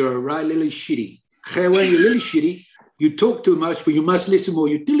 you're a right little shitty. Kheweni, you're a little shitty. You talk too much, but you must listen more.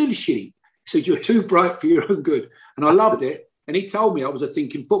 You're too little shitty. He said, you're too bright for your own good. And I loved it. And he told me I was a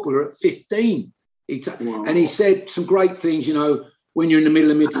thinking footballer at 15. And he said some great things, when you're in the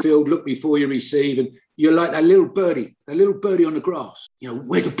middle of midfield, look before you receive. And you're like that little birdie on the grass.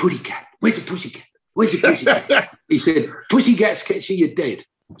 Where's the pussycat? Where's the pussycat? Where's the pussycat? He said, pussycats catch you, you're dead.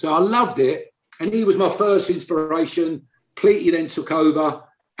 So I loved it. And he was my first inspiration. Pleaty then took over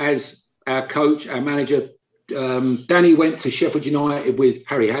as our coach, our manager. Danny went to Sheffield United with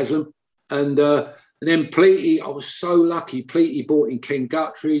Harry Haslam. And then Pleaty, I was so lucky. Pleaty brought in Ken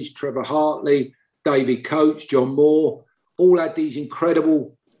Guttridge, Trevor Hartley, David Coates, John Moore, all had these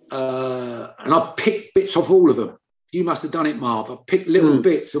incredible, and I picked bits off all of them. You must have done it, Marv. I picked little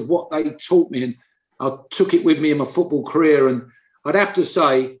bits of what they taught me, and I took it with me in my football career. And I'd have to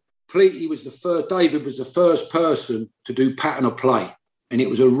say, Pleaty was David was the first person to do pattern of play. And it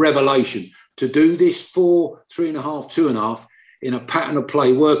was a revelation to do this 4, 3.5, 2.5 in a pattern of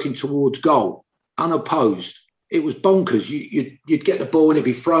play, working towards goal, unopposed. It was bonkers. You'd get the ball and it'd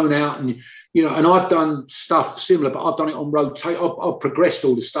be thrown out, and and I've done stuff similar, but I've done it on rotation. I've progressed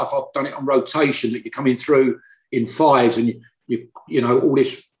all the stuff. I've done it on rotation, that you're coming through in fives, and you all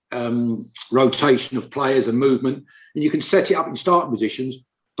this rotation of players and movement, and you can set it up in starting positions,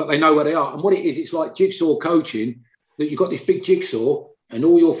 but they know where they are. And what it is, it's like jigsaw coaching, that you've got this big jigsaw and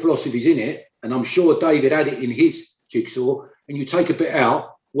all your philosophies in it. And I'm sure David had it in his jigsaw, and you take a bit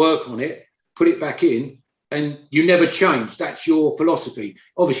out, work on it, put it back in, and you never change. That's your philosophy.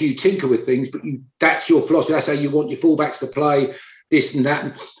 Obviously, you tinker with things, but that's your philosophy. That's how you want your fullbacks to play, this and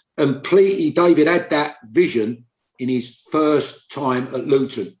that. And David had that vision in his first time at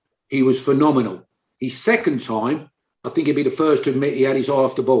Luton. He was phenomenal. His second time, I think he'd be the first to admit he had his eye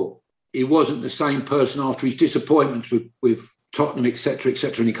off the ball. He wasn't the same person after his disappointments with Tottenham, etc.,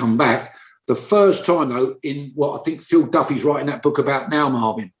 and he come back. The first time, though, in what I think Phil Duffy's writing that book about now,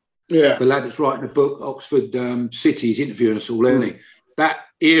 Marvin. Yeah. The lad that's writing the book, Oxford City, he's interviewing us all, isn't he? That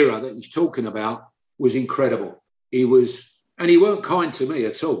era that he's talking about was incredible. He weren't kind to me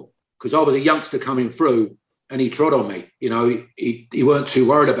at all, because I was a youngster coming through and he trod on me. You know, he weren't too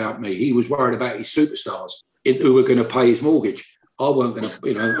worried about me. He was worried about his superstars who were going to pay his mortgage. I weren't going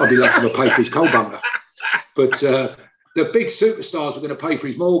to, I'd be lucky to pay for his coal bunker. But the big superstars were going to pay for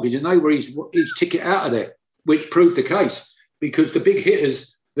his mortgage, and they were his ticket out of there, which proved the case, because the big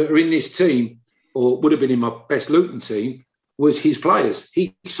hitters that are in this team, or would have been in my best Luton team, was his players.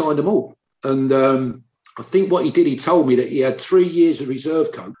 He signed them all. And I think what he did, he told me that he had 3 years of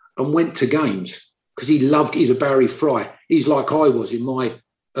reserve coach and went to games because he's a Barry Fry. He's like I was in my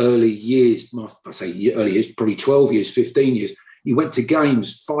early years, probably 12 years, 15 years. He went to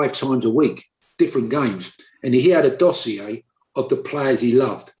games 5 times a week, different games. And he had a dossier of the players he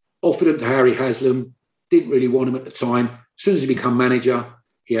loved. Offered them to Harry Haslam, didn't really want him at the time. As soon as he became manager,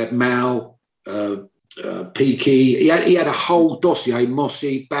 he had Mal, Peaky. He had a whole dossier,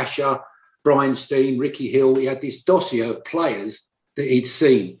 Mossy, Basher, Brian Steen, Ricky Hill. He had this dossier of players that he'd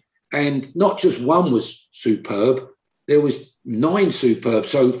seen. And not just one was superb, there was 9 superb.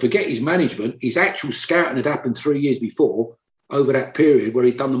 So forget his management, his actual scouting had happened 3 years before, over that period where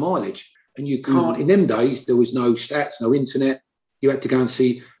he'd done the mileage. And you can't, in them days, there was no stats, no internet. You had to go and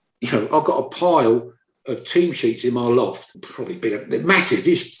see, I've got a pile of team sheets in my loft, probably bigger, they're massive,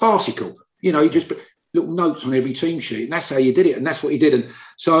 it's farcical. You just put little notes on every team sheet, and that's how you did it, and that's what he did. And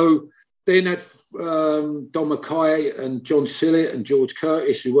so then had Don Mackay and John Sillett and George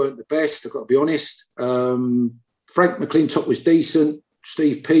Curtis, who weren't the best, I've got to be honest. Frank McClintock was decent.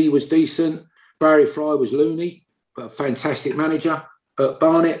 Steve P was decent. Barry Fry was loony, but a fantastic manager.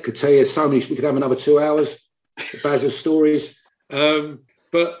 Barnett could tell you so many, we could have another 2 hours, Baz's stories.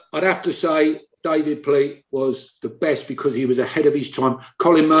 But I'd have to say David Pleat was the best because he was ahead of his time.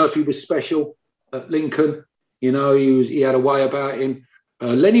 Colin Murphy was special at Lincoln. He had a way about him.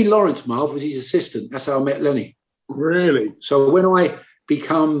 Lenny Lawrence, Marv, was his assistant. That's how I met Lenny. Really? So when I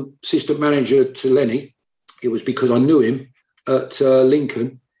become assistant manager to Lenny, it was because I knew him at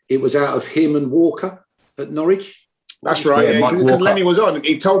Lincoln. It was out of him and Walker at Norwich. That's right. Yeah, because Lenny was on.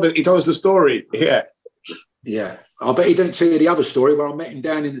 He told us the story. Yeah. Yeah. I bet he didn't tell you the other story where I met him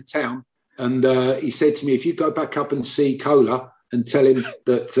down in the town, and he said to me, if you go back up and see Kohler and tell him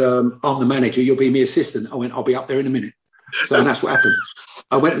that I'm the manager, you'll be my assistant. I went, I'll be up there in a minute. So that's what happened.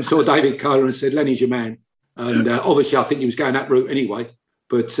 I went and saw David Kohler and said, Lenny's your man. And obviously I think he was going that route anyway.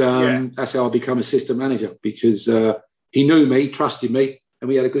 But that's how I become assistant manager, because he knew me, trusted me, and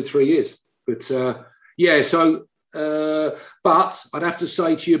we had a good 3 years. But but I'd have to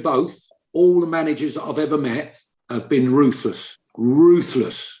say to you both, all the managers that I've ever met have been ruthless.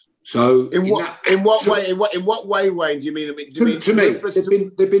 So in what way, Wayne? Do you mean? To me,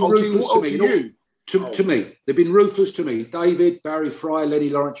 they've been ruthless to me. To you? To me, they've been ruthless to me. David, Barry Fry, Lenny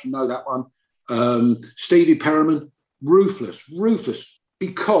Lawrence, you know that one. Stevie Perriman, ruthless,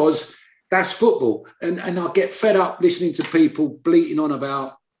 because that's football. And I get fed up listening to people bleating on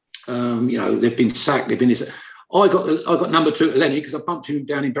about, they've been sacked, they've been this. I got number 2 at Lenny because I bumped him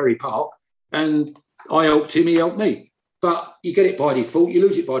down in Bury Park, and I helped him, he helped me. But you get it by default, you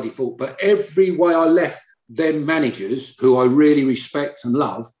lose it by default. But every way I left them managers, who I really respect and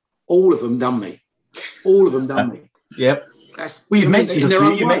love, all of them done me. Yep. You mentioned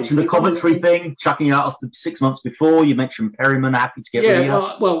You mentioned the Coventry thing, chucking you out after 6 months before. You mentioned Perryman, happy to get rid of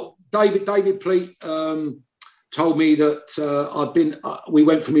you. Well, David Pleat told me that we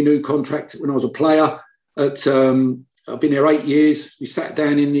went for my new contract when I was a player. I've been there 8 years. We sat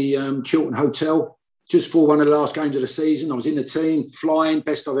down in the Chiltern Hotel just for one of the last games of the season. I was in the team, flying,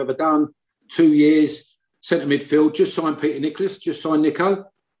 best I've ever done. 2 years, centre midfield, just signed Peter Nicholas, just signed Nico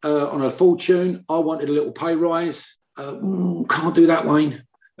on a fortune. I wanted a little pay rise. Can't do that, Wayne.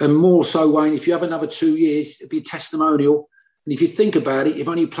 And more so, Wayne, if you have another 2 years, it'd be a testimonial. And if you think about it, you've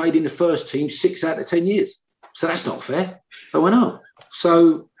only played in the first team 6 out of 10 years. So that's not fair. I went, oh.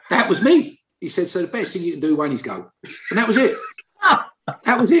 So that was me. He said, so the best thing you can do, Wayne, is go. And that was it.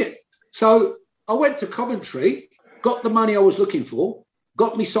 That was it. So I went to Coventry, got the money I was looking for,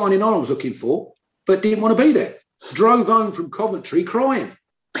 got me signing on I was looking for, but didn't want to be there. Drove home from Coventry crying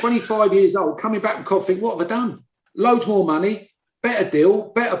 25 years old, coming back from college, think, what have I done? Loads more money, better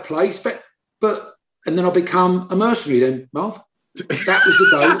deal, better place, and then I become a mercenary then, Marv. That was the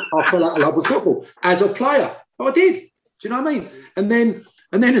day I fell out of love with football as a player. I did. Do you know what I mean? And then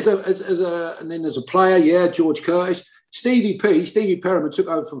as a player, yeah, George Curtis, Stevie Perriman took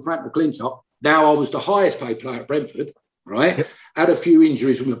over from Frank McClintock. Now I was the highest paid player at Brentford, right? Yep. Had a few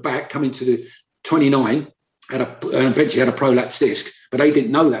injuries with my back, coming to the 29, eventually had a prolapse disc, but they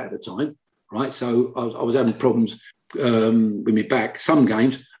didn't know that at the time, right? So I was having problems with my back. Some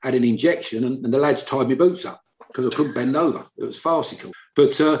games had an injection and the lads tied my boots up because I couldn't bend over. It was farcical.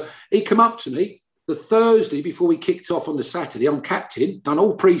 But he come up to me the Thursday before we kicked off on the Saturday. I'm captain, done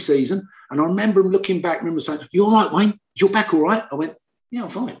all pre-season, and I remember him looking back, saying, "You all right, Wayne? Is your back all right?" I went, "Yeah, I'm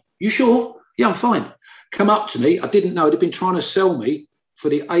fine." "You sure?" "Yeah, I'm fine." Come up to me. I didn't know. They'd been trying to sell me for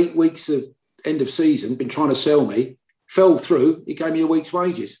the 8 weeks of end of season, been trying to sell me. Fell through. He gave me a week's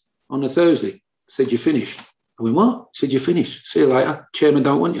wages on the Thursday. Said, "You're finished." I went, "What?" Said, "You're finished. See you later. Chairman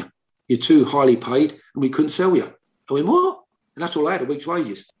don't want you. You're too highly paid and we couldn't sell you." I went, "What?" And that's all I had, a week's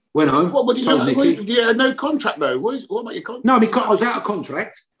wages. Went home. What did you you had no contract though? What about your contract? No, I was out of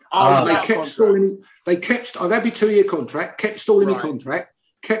contract. They kept stalling me. I'd had my 2-year contract, kept stalling my contract,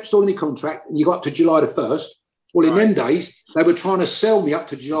 and you got up to July the 1st. Well, in them days, they were trying to sell me up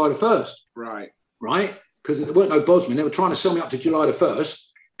to July the 1st. Right? Because there weren't no Bosman. They were trying to sell me up to July the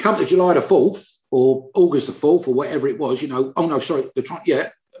 1st. Come to July the 4th or August the 4th or whatever it was, oh no, sorry,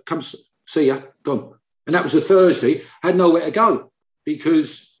 come see ya, gone. And that was a Thursday. I had nowhere to go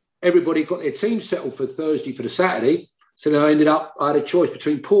because everybody got their team settled for Thursday for the Saturday. So then I had a choice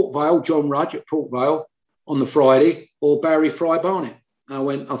between Port Vale, John Rudge at Port Vale on the Friday, or Barry Fry Barnet.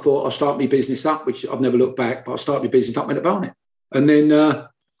 I thought I'll start my business up, which I've never looked back, but I started my business up at Barnet. And then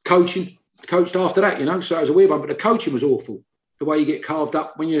coached after that, so it was a weird one, but the coaching was awful. The way you get carved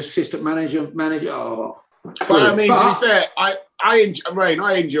up when you're assistant manager. But I mean, to be fair, I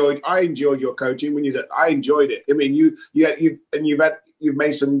enjoyed your coaching when you said I enjoyed it. I mean, you've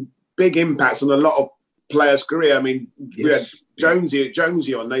made some big impacts on a lot of players' career. I mean, we had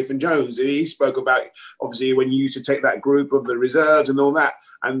Jonesy on, Nathan Jones. He spoke about obviously when you used to take that group of the reserves and all that,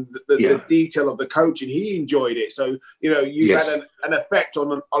 and the detail of the coaching. He enjoyed it. So you had an effect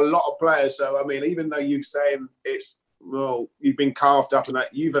on a lot of players. So I mean, even though you're saying you've been carved up and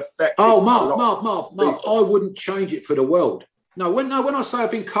that you've affected. Oh, Marv, I wouldn't change it for the world. No, when I say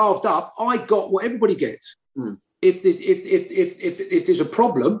I've been carved up, I got what everybody gets. If there's a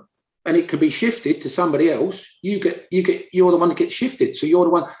problem and it can be shifted to somebody else, you're the one that gets shifted. So you're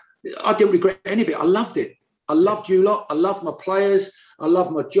the one. I didn't regret any of it. I loved it. I loved you lot. I loved my players. I loved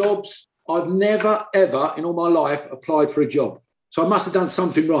my jobs. I've never ever in all my life applied for a job. So I must have done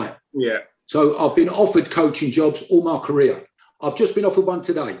something right. Yeah. So I've been offered coaching jobs all my career. I've just been offered one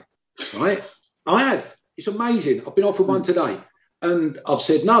today, right? I have. It's amazing. I've been offered one today. And I've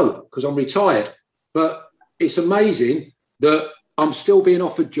said no because I'm retired. But it's amazing that I'm still being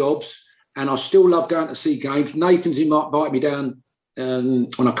offered jobs and I still love going to see games. Nathan's invited me down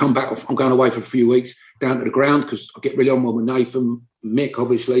when I come back. I'm going away for a few weeks down to the ground because I get really on well with Nathan, Mick,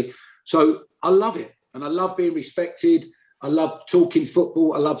 obviously. So I love it. And I love being respected. I love talking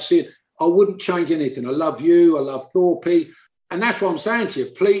football. I love seeing... I wouldn't change anything. I love you. I love Thorpe. And that's what I'm saying to you.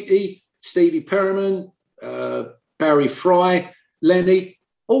 Pleaty, Stevie Perriman, Barry Fry, Lenny,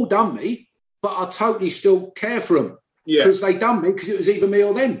 all done me, but I totally still care for them. Yeah. Because they done me because it was either me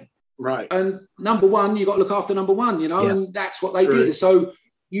or them. Right. And number one, you got to look after number one, and that's what they did. So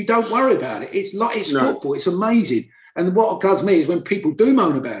you don't worry about it. It's football. It's amazing. And what does me is when people do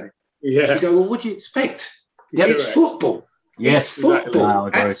moan about it, you go, well, what do you expect? It's football. Yes. It's football.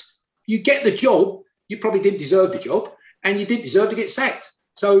 Exactly. You get the job, you probably didn't deserve the job, and you didn't deserve to get sacked.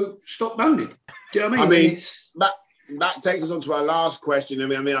 So stop moaning. Do you know what I mean? That takes us on to our last question. I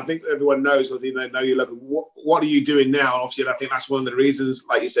mean, I think everyone knows, they know you love it. What are you doing now? Obviously, I think that's one of the reasons,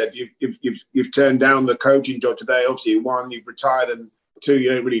 like you said, you've turned down the coaching job today. Obviously, one, you've retired, and two, you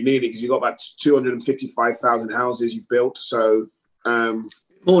don't really need it because you've got about 255,000 houses you've built. So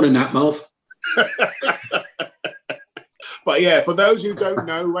more than that, Marv. But yeah, for those who don't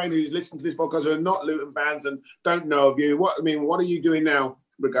know, Wayne, who's listened to this podcast, who are not Luton fans and don't know of you, what are you doing now,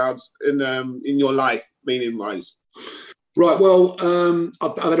 regards in your life, meaning wise? Right. Well,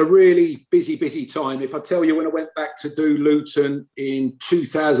 I've had a really busy time. If I tell you, when I went back to do Luton in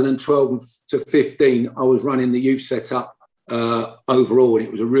 2012 to 15, I was running the youth setup overall, and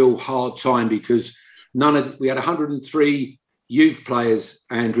it was a real hard time because we had 103 youth players,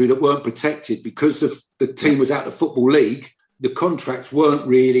 Andrew, that weren't protected because the team was out of the Football League. The contracts weren't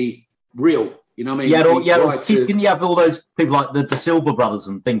really real. You know what I mean? Didn't you have all those people like the De Silva brothers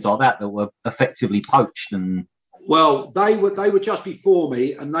and things like that were effectively poached? And well, they were just before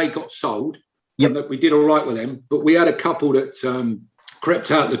me, and they got sold. Yep. We did all right with them, but we had a couple that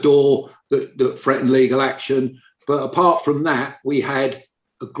crept out the door that threatened legal action. But apart from that, we had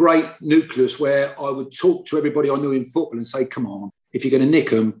a great nucleus where I would talk to everybody I knew in football and say, come on, if you're going to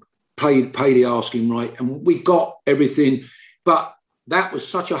nick them, pay the asking right. And we got everything. But that was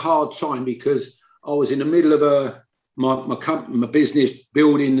such a hard time because I was in the middle of my business,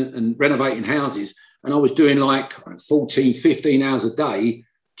 building and renovating houses. And I was doing like 14, 15 hours a day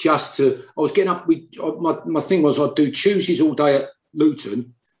I was getting up. My thing was I'd do Tuesdays all day at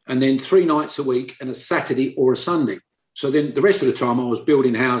Luton and then 3 nights a week and a Saturday or a Sunday. So then the rest of the time I was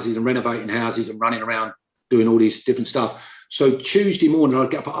building houses and renovating houses and running around doing all these different stuff. So Tuesday morning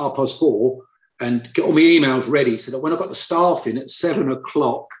I'd get up at 4:30 and get all my emails ready so that when I got the staff in at 7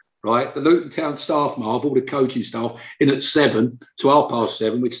 o'clock, right, the Luton Town staff, Marv, all the coaching staff in at 7 to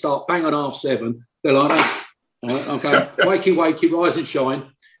 7:30, we'd start bang on 7:30. They're like, right, okay, wakey, rise and shine.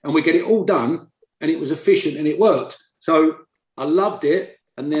 And we get it all done and it was efficient and it worked. So I loved it.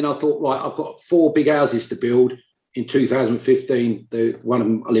 And then I thought, right, I've got 4 big houses to build in 2015. One of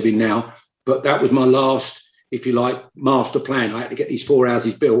them I live in now. But that was my last, if you like, master plan. I had to get these 4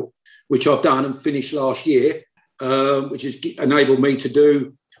 houses built, which I've done and finished last year, which has enabled me to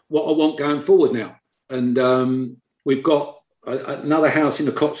do what I want going forward now. And we've got another house in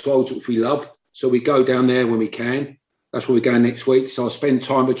the Cotswolds, which we love. So we go down there when we can. That's where we're going next week. So I spend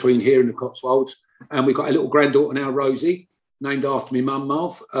time between here and the Cotswolds. And we've got a little granddaughter now, Rosie, named after my mum,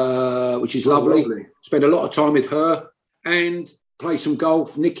 Marv, which is lovely. Spend a lot of time with her and play some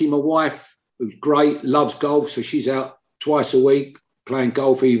golf. Nikki, my wife, who's great, loves golf. So she's out twice a week playing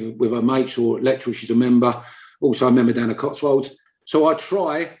golf, either with her mates or at lecture. She's a member, also a member down the Cotswolds. So I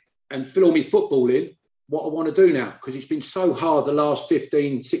try and fill all my football in what I want to do now, because it's been so hard the last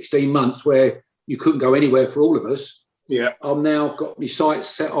 15, 16 months where you couldn't go anywhere for all of us. Yeah, I've now got my sights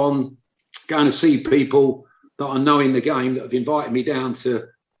set on going to see people that I know in the game that have invited me down to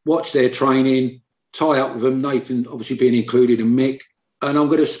watch their training, tie up with them, Nathan obviously being included and Mick, and I'm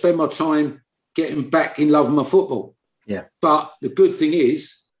going to spend my time getting back in love with my football. Yeah. But the good thing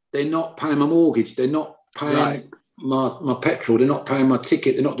is they're not paying my mortgage. They're not paying my petrol. They're not paying my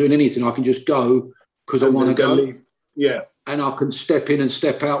ticket. They're not doing anything. I can just go because I want to go. Yeah. And I can step in and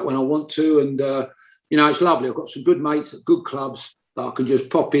step out when I want to. And, it's lovely. I've got some good mates at good clubs that I can just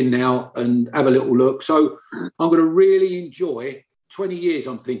pop in now and have a little look. So I'm going to really enjoy 20 years,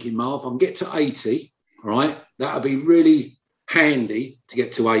 I'm thinking, Marv. I can get to 80, right? That'll be really handy to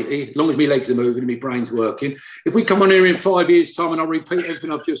get to 80, as long as my legs are moving and my brain's working. If we come on here in 5 years' time and I repeat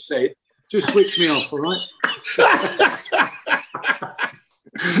everything I've just said, just switch me off, all right?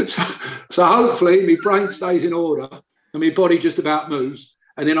 so hopefully my brain stays in order and my body just about moves.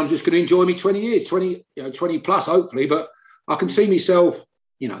 And then I'm just going to enjoy me 20 years, 20 plus, hopefully. But I can see myself,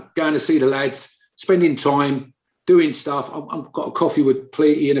 going to see the lads, spending time, doing stuff. I've got a coffee with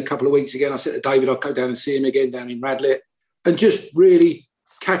Pleaty in a couple of weeks again. I said to David, I'll go down and see him again down in Radlett and just really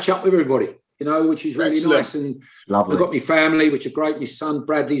catch up with everybody, which is really nice. And lovely. I've got my family, which are great. My son,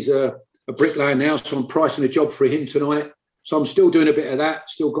 Bradley's a bricklayer now, so I'm pricing a job for him tonight. So I'm still doing a bit of that,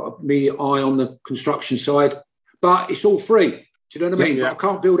 still got me eye on the construction side. But it's all free. Do you know what I mean? Yeah. But I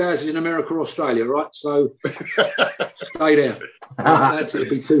can't build houses in America or Australia, right? So stay there. It'll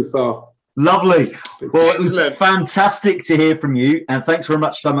be too far. Lovely. Well, it was Excellent. fantastic to hear from you. And thanks so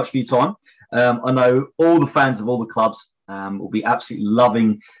much for your time. I know all the fans of all the clubs will be absolutely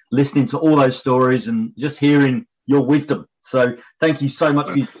loving listening to all those stories and just hearing your wisdom. So thank you so much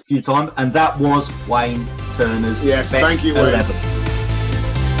for your time. And that was Wayne Turner's Yes, Best thank you, Wayne. 11.